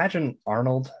Schwarzenegger. Imagine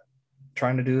Arnold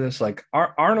trying to do this. Like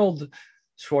Arnold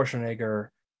Schwarzenegger,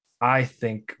 I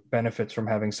think, benefits from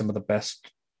having some of the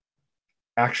best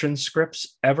action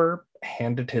scripts ever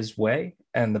handed his way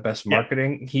and the best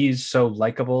marketing. He's so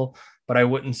likable, but I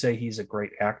wouldn't say he's a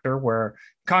great actor. Where, in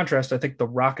contrast, I think The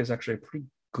Rock is actually a pretty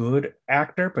good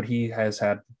actor, but he has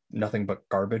had nothing but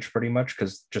garbage pretty much,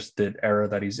 because just the era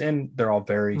that he's in, they're all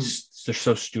they're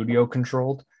so studio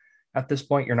controlled at this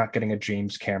point. You're not getting a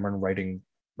James Cameron writing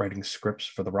scripts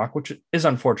for The Rock, which is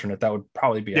unfortunate. That would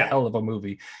probably be a hell of a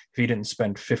movie if he didn't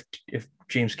spend if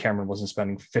James Cameron wasn't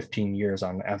spending 15 years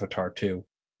on Avatar 2.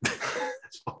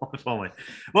 If only.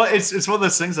 Well, it's one of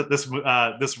those things that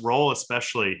this role,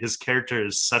 especially, his character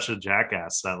is such a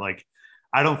jackass that, like,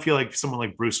 I don't feel like someone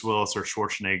like Bruce Willis or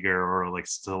Schwarzenegger or like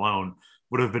Stallone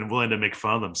would have been willing to make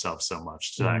fun of themselves so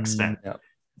much to that extent. Yeah.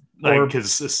 Like,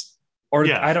 because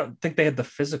I don't think they had the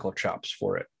physical chops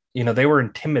for it. They were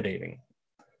intimidating.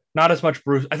 Not as much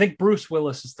Bruce. I think Bruce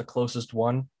Willis is the closest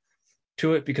one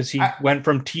to it, because he went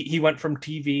from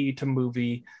TV to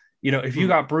movie. If you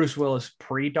got Bruce Willis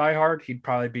pre Die Hard, he'd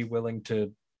probably be willing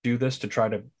to do this to try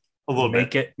to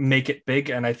make it big.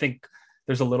 And I think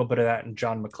there's a little bit of that in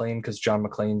John McClane, because John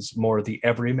McClane's more the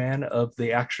everyman of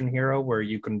the action hero, where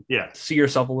you can see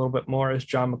yourself a little bit more as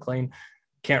John McClane.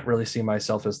 Can't really see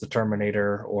myself as the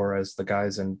Terminator or as the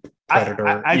guys in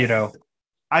Predator.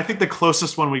 I think the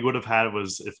closest one we would have had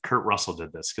was if Kurt Russell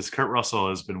did this, because Kurt Russell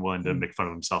has been willing to make fun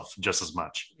of himself just as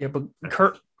much. Yeah, but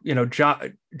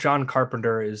John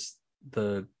Carpenter is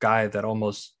the guy that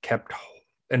almost kept,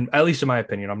 and at least in my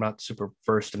opinion, I'm not super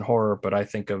versed in horror, but I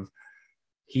think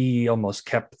he almost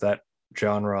kept that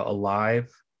genre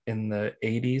alive in the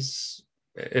 80s.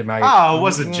 It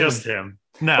wasn't just him.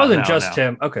 No, it wasn't just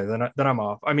him. Okay, then I'm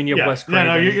off. I mean, you have Wes Craven.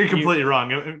 No, you're completely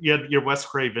wrong. You had your Wes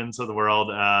Cravens of the world.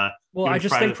 Well, I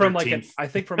just think from like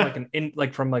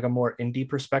a more indie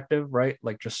perspective, right?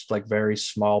 Like just like very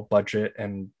small budget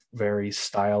and very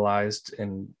stylized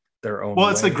in their own. Well,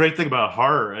 it's the great thing about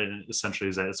horror, and essentially,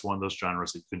 is that it's one of those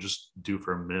genres that you can just do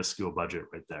for a minuscule budget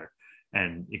right there,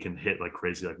 and you can hit like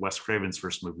crazy. Like Wes Craven's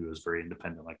first movie was very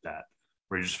independent like that,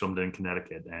 where he just filmed it in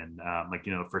Connecticut, and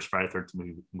the first Friday the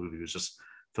 13th movie was just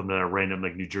filmed at a random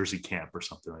like New Jersey camp or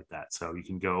something like that. So you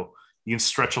can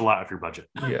stretch a lot of your budget.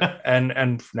 Yeah,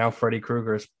 and now Freddy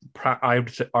Krueger is, I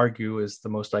would argue, is the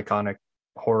most iconic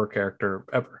horror character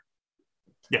ever.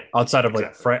 Yeah, outside of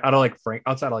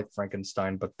outside of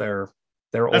Frankenstein, but they're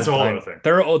that's old. A whole other thing.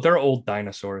 They're old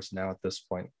dinosaurs now at this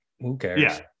point. Who cares?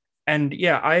 Yeah, and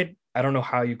yeah, I don't know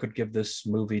how you could give this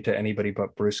movie to anybody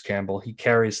but Bruce Campbell. He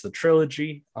carries the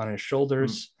trilogy on his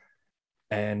shoulders.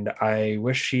 And I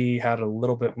wish he had a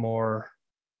little bit more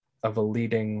of a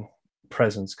leading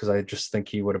presence, because I just think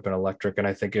he would have been electric. And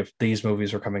I think if these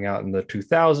movies were coming out in the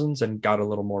 2000s and got a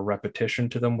little more repetition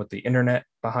to them with the internet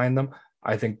behind them,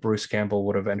 I think Bruce Campbell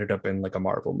would have ended up in like a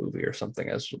Marvel movie or something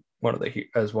as one of,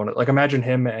 like, imagine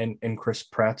him and in Chris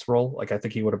Pratt's role. Like, I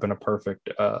think he would have been a perfect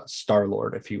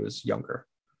Star-Lord if he was younger.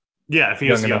 Yeah, if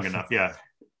he was young enough, yeah.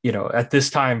 You know, at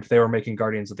this time, if they were making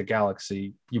Guardians of the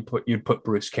Galaxy, you'd put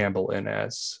Bruce Campbell in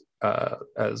as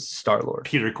Star-Lord.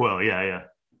 Peter Quill, yeah.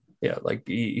 Yeah, like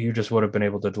you just would have been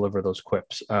able to deliver those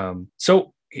quips.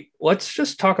 So let's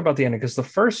just talk about the ending, because the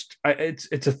first,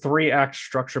 it's a 3-act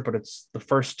structure, but it's the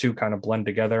first 2 kind of blend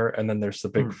together, and then there's the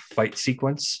big fight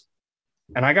sequence.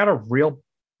 And I got a real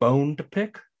bone to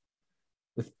pick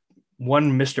with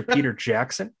one Mr. Peter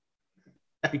Jackson,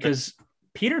 because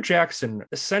Peter Jackson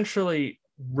essentially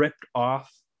ripped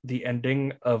off the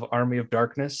ending of Army of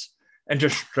Darkness and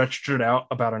just stretched it out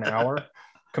about an hour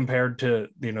compared to,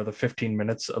 you know, the 15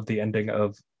 minutes of the ending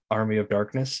of Army of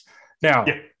Darkness. Now,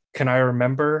 can I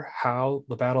remember how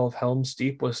the Battle of Helm's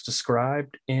Deep was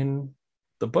described in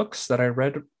the books that I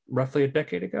read roughly a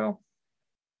decade ago?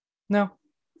 No,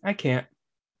 I can't.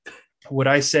 Would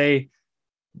I say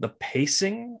the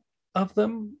pacing of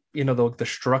them, you know, the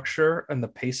structure and the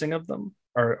pacing of them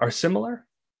are similar?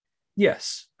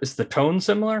 Yes. Is the tone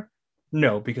similar?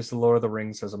 No, because the Lord of the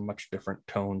Rings has a much different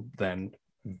tone than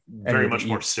very much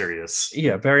more serious.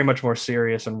 Yeah, very much more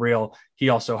serious and real. He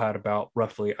also had about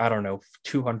roughly, I don't know,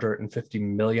 $250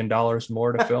 million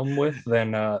more to film with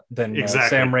than exactly.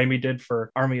 Sam Raimi did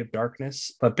for Army of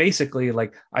Darkness. But basically,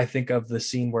 like, I think of the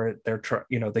scene where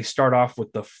they start off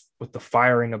with the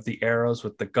firing of the arrows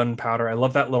with the gunpowder. I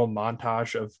love that little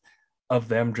montage of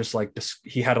them just like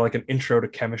he had like an intro to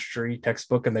chemistry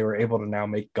textbook, and they were able to now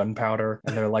make gunpowder,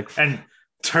 and they're like and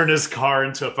turn his car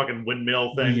into a fucking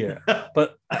windmill thing. Yeah,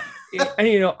 but and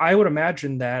you know, I would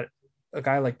imagine that a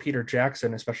guy like Peter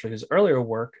Jackson, especially his earlier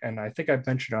work, and I think I've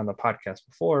mentioned it on the podcast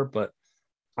before, but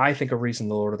I think a reason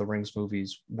the Lord of the Rings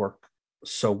movies work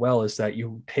so well is that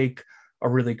you take a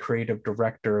really creative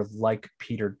director like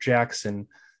Peter Jackson,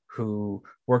 who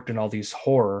worked in all these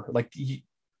horror, like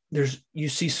you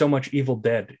see so much Evil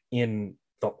Dead in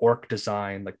the orc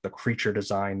design, like the creature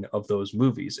design of those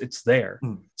movies. It's there.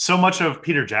 So much of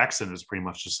Peter Jackson is pretty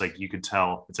much just like, you could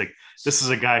tell it's like, this is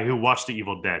a guy who watched the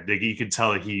Evil Dead. Like, you could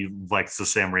tell that he likes the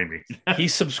Sam Raimi. He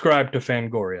subscribed to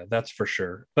Fangoria, that's for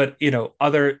sure. But, you know,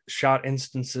 other shot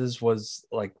instances was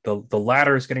like the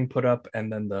ladders getting put up,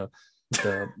 and then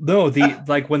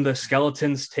like when the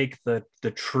skeletons take the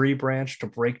tree branch to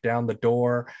break down the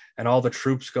door, and all the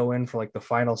troops go in for like the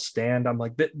final stand. I'm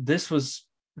like, this was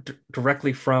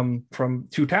directly from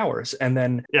Two Towers. And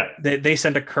then they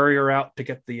send a courier out to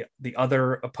get the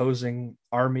other opposing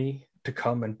army to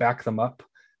come and back them up.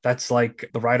 That's like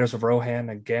the Riders of Rohan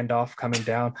and Gandalf coming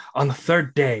down. On the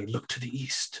 3rd day, look to the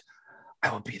east,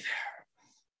 I will be there.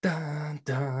 Dun,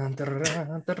 dun, dun,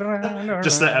 dun, dun,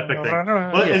 just the epic thing.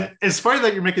 Well, it's funny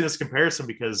that you're making this comparison,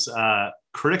 because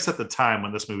critics at the time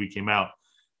when this movie came out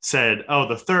said, oh,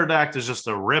 the 3rd act is just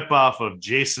a rip-off of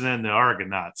Jason and the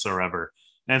Argonauts or whatever.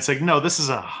 And it's like, no, this is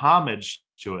a homage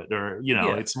to it, or, you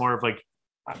know, it's more of like,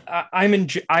 I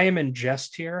am in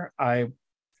jest here.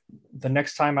 The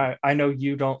next time I know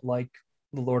you don't like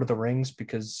the Lord of the Rings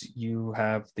because you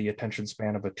have the attention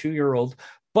span of a 2-year-old,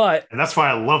 and that's why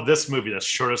I love this movie. That's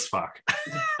short as fuck.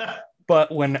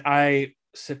 But when I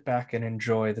sit back and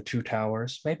enjoy the Two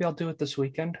Towers, maybe I'll do it this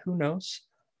weekend, who knows,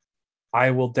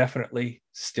 I will definitely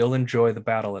still enjoy the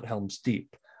battle at Helm's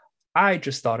Deep. I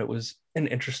just thought it was an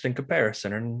interesting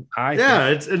comparison, and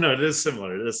it is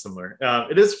similar. It is similar.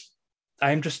 It is.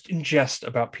 I'm just in jest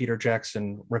about Peter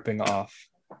Jackson ripping off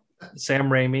Sam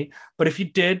Raimi. But if you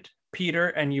did, Peter,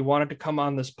 and you wanted to come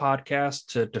on this podcast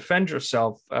to defend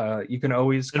yourself, you can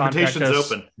always contact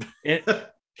us. Open.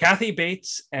 Kathy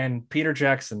Bates and Peter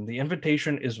Jackson, the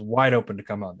invitation is wide open to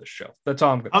come on this show. That's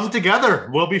all I'm going to say. Come together.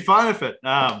 We'll be fine with it.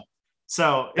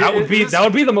 So that would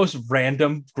be the most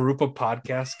random group of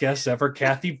podcast guests ever.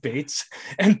 Kathy Bates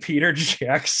and Peter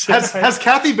Jackson. Has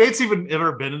Kathy Bates even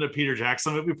ever been in a Peter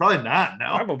Jackson movie? Probably not.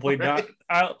 No, probably right?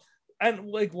 not.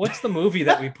 And like, what's the movie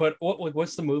that we put?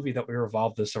 What's the movie that we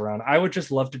revolve this around? I would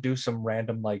just love to do some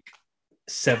random like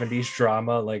 70s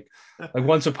drama, like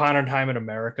Once Upon a Time in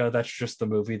America. That's just the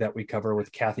movie that we cover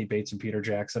with Kathy Bates and Peter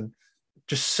Jackson.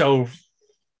 Just so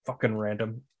fucking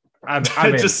random. I'm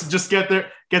just get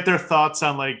their thoughts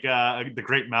on like the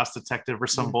Great Mouse Detective or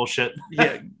some bullshit.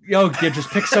 Just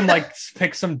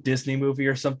pick some Disney movie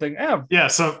or something.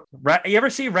 So you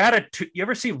ever see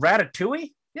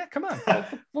Ratatouille? Yeah, come on.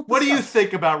 What do you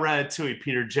think about Ratatouille,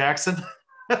 Peter Jackson?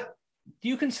 Do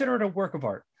you consider it a work of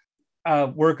art?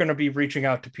 We're going to be reaching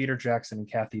out to Peter Jackson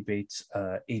and Kathy Bates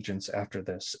agents after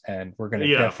this, and we're going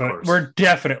to we're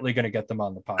definitely going to get them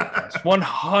on the podcast.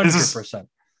 100%.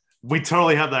 We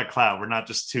totally have that clout. We're not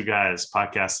just two guys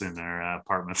podcasting in their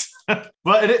apartments.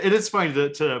 But it is funny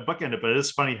to bookend it, but it is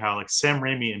funny how like Sam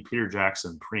Raimi and Peter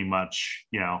Jackson pretty much,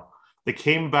 they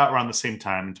came about around the same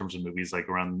time in terms of movies, like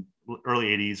around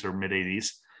early 80s or mid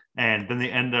 80s. And then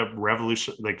they end up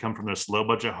they come from this low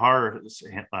budget horror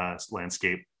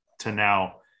landscape to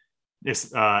now it's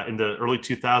in the early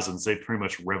 2000s, they pretty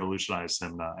much revolutionized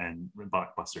cinema and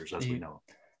blockbusters as we know.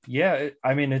 Yeah.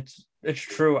 I mean, it's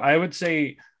true. I would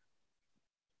say,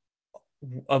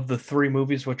 of the three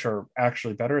movies which are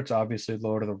actually better, it's obviously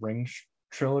Lord of the Rings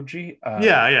trilogy.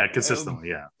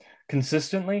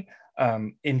 Consistently.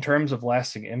 In terms of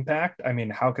lasting impact, I mean,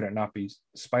 how could it not be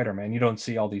Spider-Man? You don't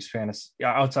see all these fantasy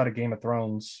outside of Game of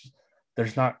Thrones.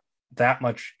 There's not that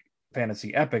much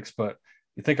fantasy epics, but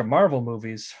you think of Marvel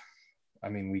movies. I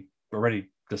mean, we already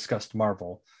discussed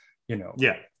Marvel.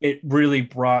 It really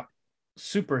brought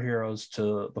superheroes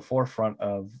to the forefront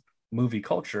of movie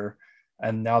culture.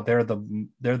 And now they're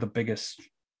the biggest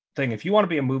thing. If you want to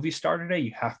be a movie star today,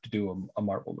 you have to do a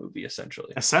Marvel movie,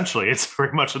 essentially. It's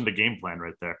very much in the game plan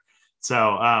right there.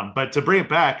 So, but to bring it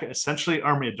back, essentially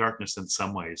Army of Darkness in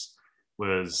some ways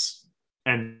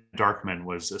and Darkman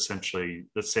was essentially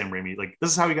the Sam Raimi, like,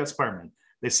 this is how he got Spider-Man.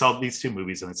 They saw these two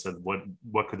movies and they said, what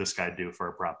could this guy do for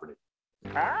a property?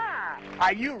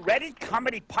 Are you ready,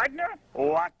 comedy partner?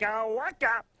 Waka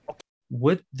waka.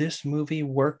 Would this movie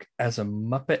work as a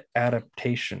Muppet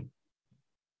adaptation,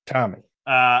 Tommy?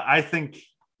 I think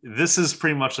this is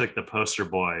pretty much like the poster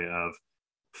boy of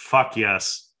fuck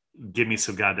yes, give me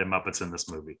some goddamn Muppets in this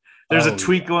movie. There's a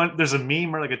tweet there's a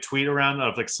meme or like a tweet around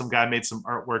of like some guy made some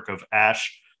artwork of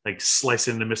Ash like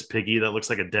slicing into Miss Piggy that looks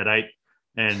like a Deadite,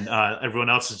 and everyone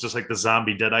else is just like the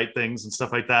zombie Deadite things and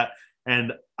stuff like that.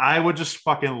 And I would just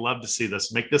fucking love to see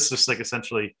this. Make this just like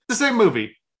essentially the same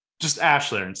movie, just Ash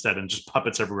there instead, and just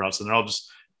puppets everywhere else, and they're all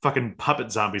just fucking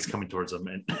puppet zombies coming towards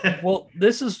them. Well,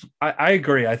 this is I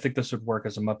agree. I think this would work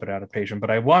as a Muppet adaptation, but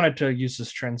I wanted to use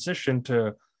this transition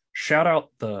to shout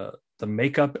out the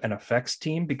makeup and effects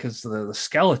team, because the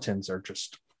skeletons are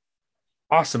just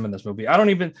awesome in this movie.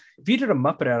 If you did a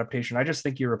Muppet adaptation, I just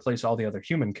think you replace all the other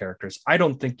human characters. I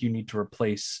don't think you need to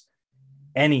replace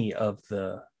any of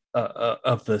the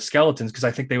skeletons, because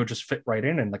I think they would just fit right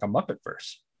in like a Muppet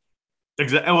verse.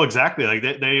 Exactly. Like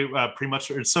they pretty much,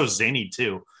 it's so zany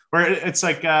too. Where it's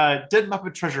like, did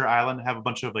Muppet Treasure Island have a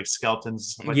bunch of like skeletons and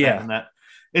stuff like that? And that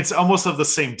it's almost of the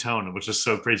same tone, which is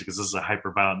so crazy because this is a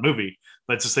hyper violent movie.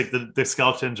 But it's just like the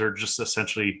skeletons are just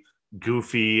essentially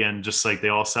goofy and just like they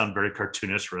all sound very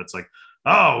cartoonish. Where it's like,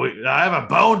 oh, I have a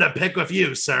bone to pick with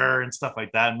you, sir, and stuff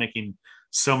like that, and making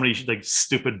so many like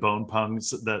stupid bone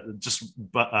puns that just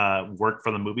work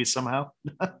for the movie somehow.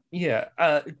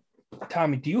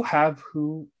 Tommy, do you have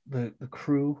who the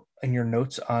crew in your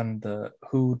notes on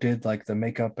who did like the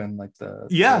makeup and like the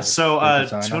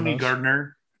Tony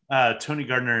Gardner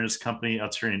and his company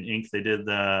Alterian Inc. They did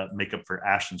the makeup for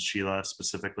Ash and Sheila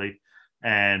specifically,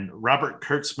 and Robert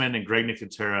Kurtzman and Greg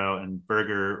Nicotero and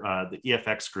Berger, the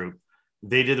EFX group,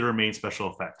 they did the remaining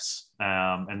special effects,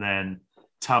 and then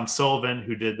Tom Sullivan,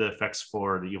 who did the effects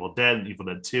for The Evil Dead and Evil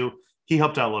Dead 2, he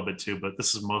helped out a little bit too, but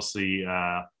this is mostly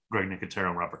Greg Nicotero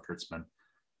and Robert Kurtzman.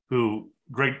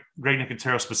 Greg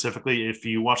Nicotero specifically, if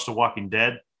you watch The Walking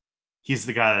Dead, he's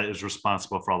the guy that is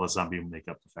responsible for all the zombie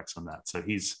makeup effects on that. So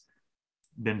he's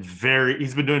been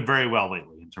doing very well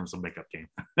lately in terms of makeup game.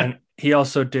 And he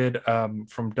also did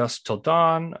From Dusk Till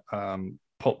Dawn,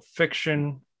 Pulp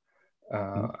Fiction.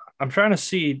 I'm trying to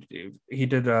see. He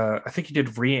did. I think he did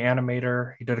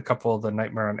Reanimator. He did a couple of the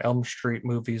Nightmare on Elm Street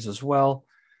movies as well.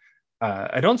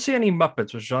 I don't see any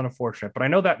Muppets, which is unfortunate, but I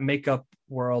know that makeup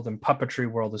world and puppetry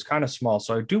world is kind of small.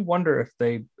 So I do wonder if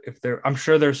they're, I'm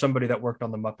sure there's somebody that worked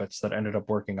on the Muppets that ended up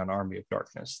working on Army of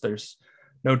Darkness. There's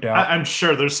no doubt. I'm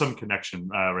sure there's some connection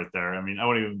right there. I mean, I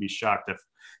wouldn't even be shocked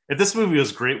if this movie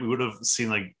was great. We would have seen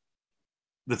like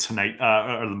the Tonight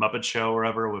or the Muppet Show or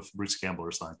whatever with Bruce Campbell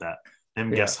or something like that.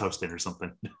 Him guest hosting or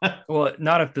something. Well,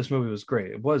 not if this movie was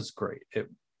great. It was great.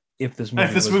 If this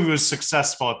movie was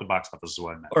successful at the box office, is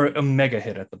what I meant. Or a mega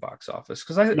hit at the box office,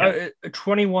 because a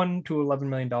 $21 to $11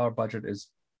 million budget is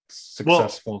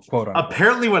successful. Quote unquote.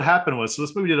 Apparently, what happened was, so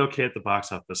this movie did okay at the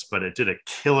box office, but it did a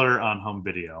killer on home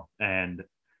video, and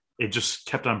it just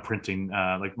kept on printing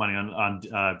like money on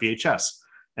VHS.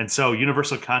 And so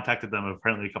Universal contacted them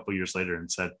apparently a couple years later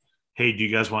and said, "Hey, do you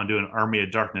guys want to do an Army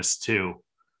of Darkness 2?"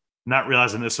 Not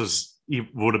realizing this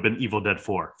would have been Evil Dead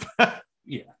 4.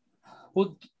 Yeah.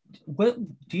 Well, What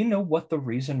do you know what the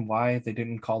reason why they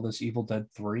didn't call this Evil Dead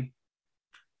 3?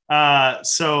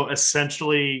 So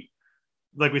essentially,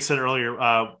 like we said earlier,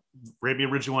 Raimi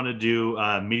originally wanted to do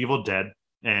Medieval Dead,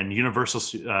 and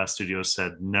Universal Studios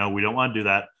said, no, we don't want to do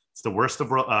that. It's the worst of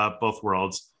both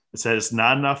worlds. It said it's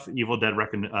not enough Evil Dead.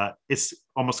 It's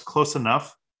almost close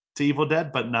enough to Evil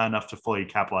Dead, but not enough to fully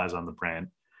capitalize on the brand.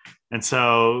 And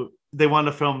so they wanted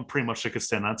a film pretty much that could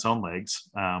stand on its own legs,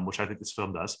 which I think this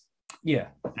film does. Yeah.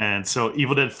 And so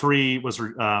Evil Dead 3 was,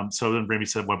 so then Raimi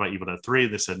said, what about Evil Dead 3?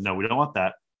 They said, no, we don't want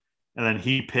that. And then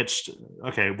he pitched,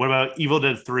 okay, what about Evil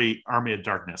Dead 3 Army of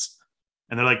Darkness?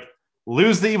 And they're like,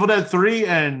 lose the Evil Dead 3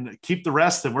 and keep the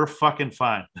rest, and we're fucking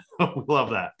fine. We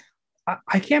love that.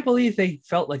 I can't believe they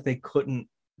felt like they couldn't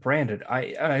brand it.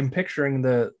 I'm picturing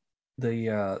the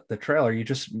trailer. You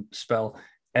just spell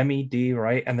MED,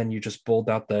 right? And then you just bold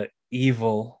out the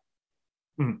evil,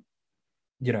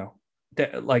 you know,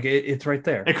 like it's right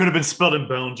there. It could have been spelled in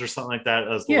bones or something like that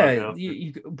as the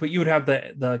logo. But you would have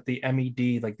the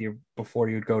MED, like before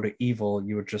you'd go to evil,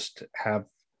 you would just have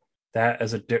that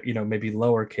as a, maybe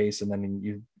lowercase, and then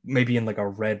you maybe in like a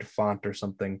red font or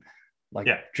something, like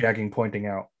jagging pointing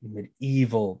out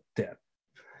Medieval Dead.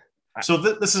 So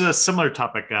this is a similar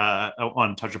topic I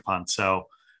want to touch upon. So,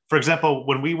 for example,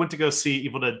 when we went to go see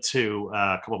Evil Dead 2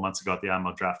 a couple months ago at the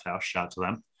Alamo Draft House, shout out to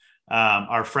them.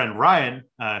 Our friend Ryan,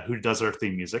 who does our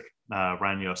theme music,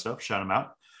 Ryan Yoso, shout him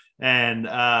out. And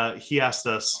he asked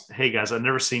us, hey guys, I've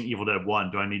never seen Evil Dead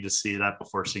 1. Do I need to see that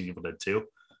before seeing Evil Dead 2?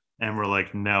 And we're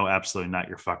like, no, absolutely not.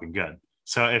 You're fucking good.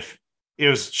 So if it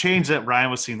was changed that Ryan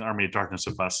was seeing the Army of Darkness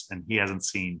with us and he hasn't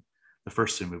seen the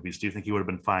first two movies, do you think he would have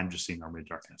been fine just seeing Army of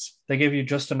Darkness? They give you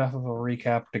just enough of a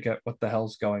recap to get what the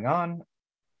hell's going on.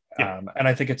 Yeah. And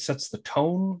I think it sets the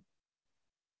tone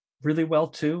really well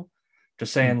too.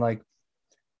 Just saying like,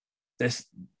 this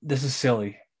is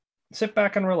silly. Sit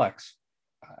back and relax.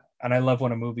 And I love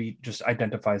when a movie just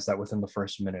identifies that within the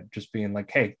first minute, just being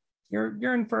like, hey,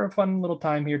 you're in for a fun little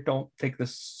time here. Don't take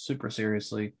this super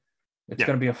seriously. It's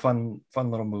going to be a fun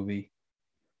little movie.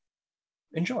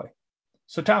 Enjoy.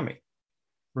 So Tommy,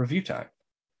 review time.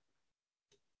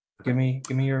 Give me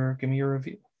your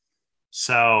review.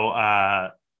 So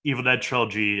Evil Dead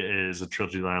trilogy is a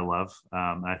trilogy that I love.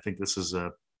 I think this is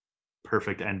a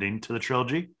perfect ending to the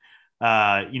trilogy. We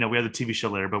have the TV show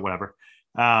later, but whatever.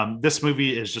 This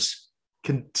movie is just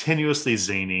continuously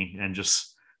zany and just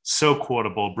so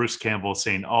quotable. Bruce Campbell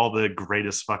saying all the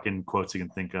greatest fucking quotes you can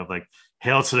think of, like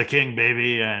 "Hail to the King,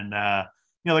 baby," and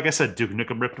like I said, Duke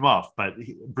Nukem ripped him off. But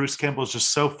Bruce Campbell is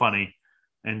just so funny,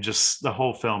 and just the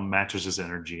whole film matches his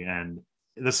energy. And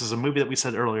this is a movie that we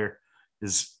said earlier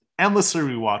is endlessly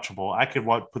rewatchable. I could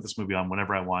put this movie on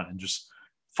whenever I want and just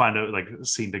find a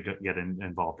scene to get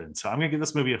involved in. So I'm gonna give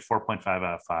this movie a 4.5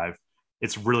 out of 5.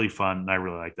 It's really fun, and I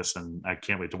really like this, and I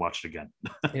can't wait to watch it again.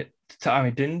 Tommy,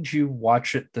 didn't you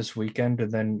watch it this weekend?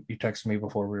 And then you texted me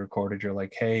before we recorded. You're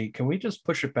like, "Hey, can we just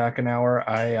push it back an hour?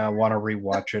 I want to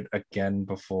rewatch it again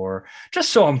before,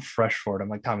 just so I'm fresh for it." I'm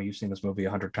like, "Tommy, you've seen this movie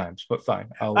 100 times, but fine."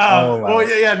 No,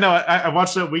 I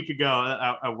watched it a week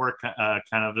ago at work,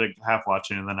 kind of like half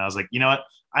watching, and then I was like, you know what?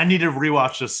 I need to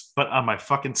rewatch this, but on my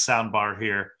fucking sound bar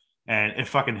here. And it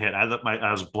fucking hit. I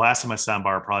was blasting my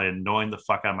soundbar, probably annoying the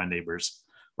fuck out of my neighbors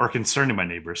or concerning my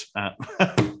neighbors,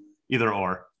 either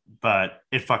or. But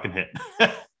it fucking hit.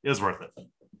 It was worth it.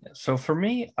 So for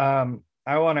me, I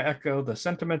want to echo the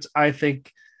sentiments. I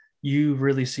think you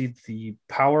really see the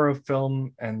power of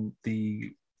film and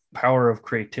the power of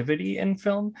creativity in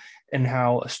film, and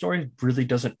how a story really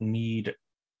doesn't need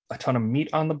a ton of meat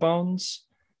on the bones,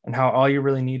 and how all you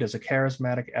really need is a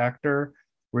charismatic actor,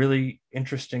 really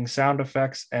interesting sound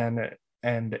effects, and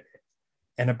an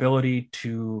ability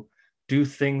to do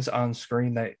things on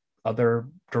screen that other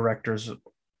directors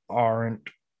aren't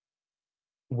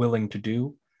willing to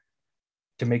do,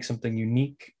 to make something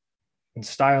unique and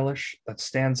stylish that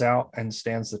stands out and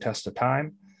stands the test of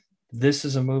time. This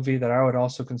is a movie that I would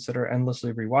also consider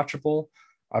endlessly rewatchable.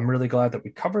 I'm really glad that we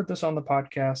covered this on the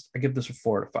podcast. I give this a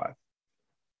 4 out of 5.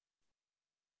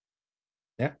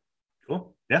 Yeah.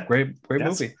 Cool. Yeah. Great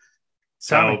movie.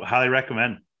 So Tommy, highly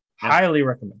recommend. Highly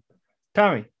recommend.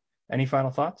 Tommy, any final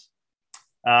thoughts?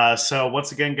 So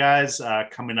once again, guys,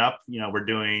 coming up, we're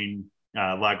doing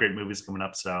a lot of great movies coming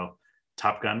up. So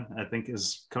Top Gun, I think,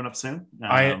 is coming up soon.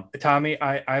 Tommy,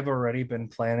 I've already been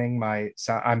planning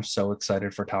I'm so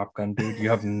excited for Top Gun, dude. You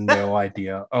have no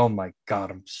idea. Oh my God,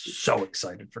 I'm so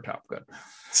excited for Top Gun.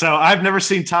 So I've never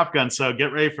seen Top Gun, so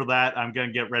get ready for that. I'm going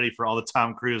to get ready for all the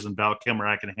Tom Cruise and Val Kilmer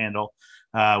I can handle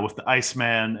with the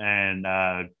Iceman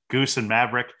and Goose and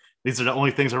Maverick. These are the only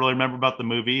things I really remember about the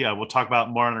movie. We'll talk about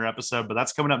more on our episode, but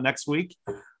that's coming up next week.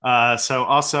 So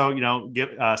also,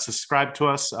 subscribe to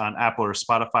us on Apple or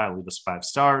Spotify. Leave us 5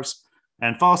 stars.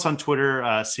 And follow us on Twitter,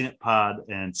 CNETPod,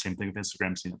 and same thing with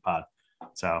Instagram, CNETPod.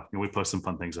 So we post some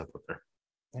fun things up there.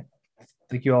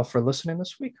 Thank you all for listening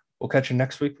this week. We'll catch you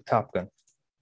next week with Top Gun.